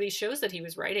credit for these shows that he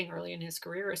was writing early in his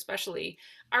career, especially,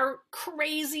 are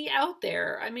crazy out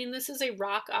there. I mean, this is a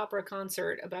rock opera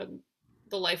concert about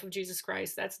the life of Jesus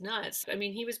Christ. That's nuts. I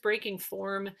mean, he was breaking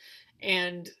form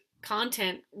and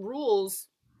content rules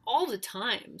all the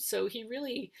time. So he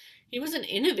was an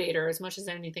innovator as much as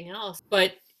anything else,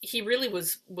 but he really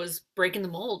was breaking the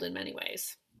mold in many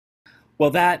ways.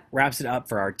 Well, that wraps it up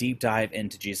for our deep dive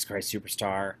into Jesus Christ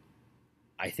Superstar.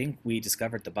 I think we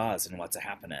discovered the buzz and what's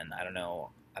happening. I don't know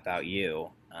about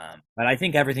you, but I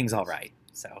think everything's all right.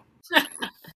 So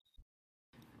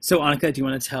Annika, do you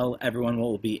want to tell everyone what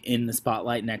will be in the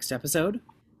spotlight next episode?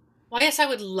 Well, yes, I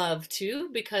would love to,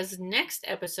 because next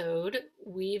episode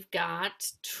we've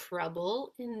got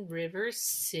Trouble in River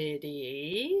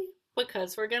City,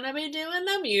 because we're going to be doing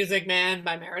The Music Man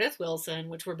by Meredith Willson,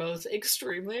 which we're both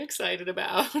extremely excited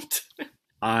about.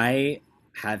 I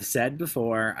have said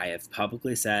before, I have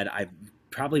publicly said, I've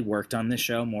probably worked on this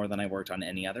show more than I worked on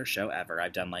any other show ever.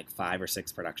 I've done like 5 or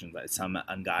 6 productions, some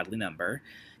ungodly number,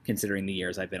 considering the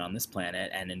years I've been on this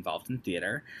planet and involved in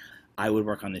theater. I would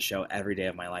work on this show every day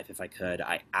of my life if I could.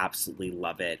 I absolutely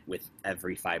love it with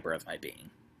every fiber of my being.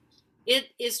 It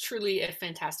is truly a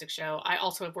fantastic show. I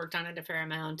also have worked on it a fair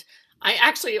amount. I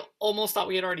actually almost thought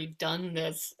we had already done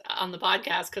this on the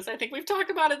podcast because I think we've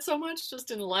talked about it so much just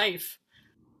in life.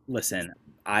 Listen,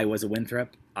 I was a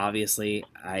Winthrop. Obviously,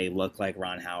 I look like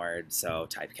Ron Howard, so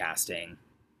typecasting.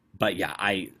 But yeah,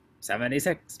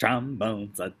 76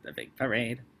 trombones at the big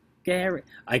parade. Gary,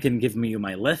 I can give you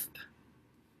my lisp.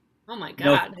 Oh my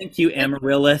No, God. thank you,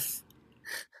 Amaryllis.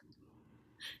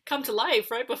 Come to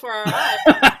life right before our eyes.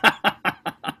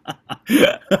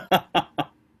 I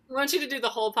want you to do the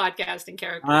whole podcast in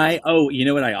character. You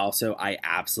know what I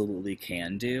absolutely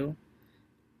can do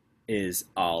is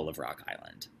all of Rock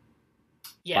Island.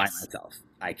 Yes. By myself.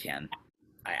 I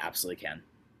absolutely can.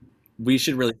 We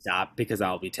should really stop because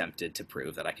I'll be tempted to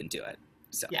prove that I can do it.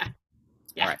 So Yeah.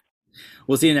 All right.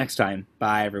 We'll see you next time.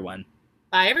 Bye, everyone.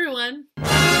 Bye, everyone.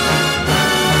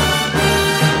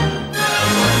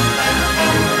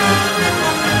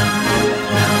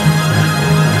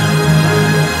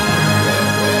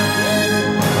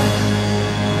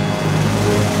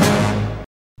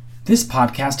 This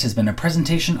podcast has been a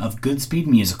presentation of Goodspeed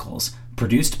Musicals,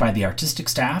 produced by the artistic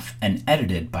staff and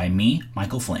edited by me,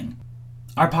 Michael Fling.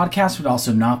 Our podcast would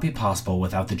also not be possible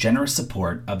without the generous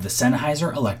support of the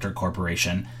Sennheiser Electric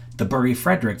Corporation, the Burry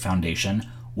Frederick Foundation,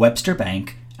 Webster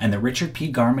Bank, and the Richard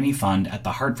P. Garmany Fund at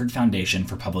the Hartford Foundation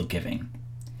for Public Giving.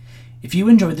 If you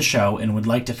enjoyed the show and would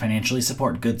like to financially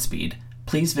support Goodspeed,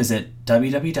 please visit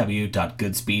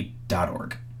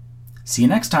www.goodspeed.org. See you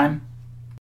next time!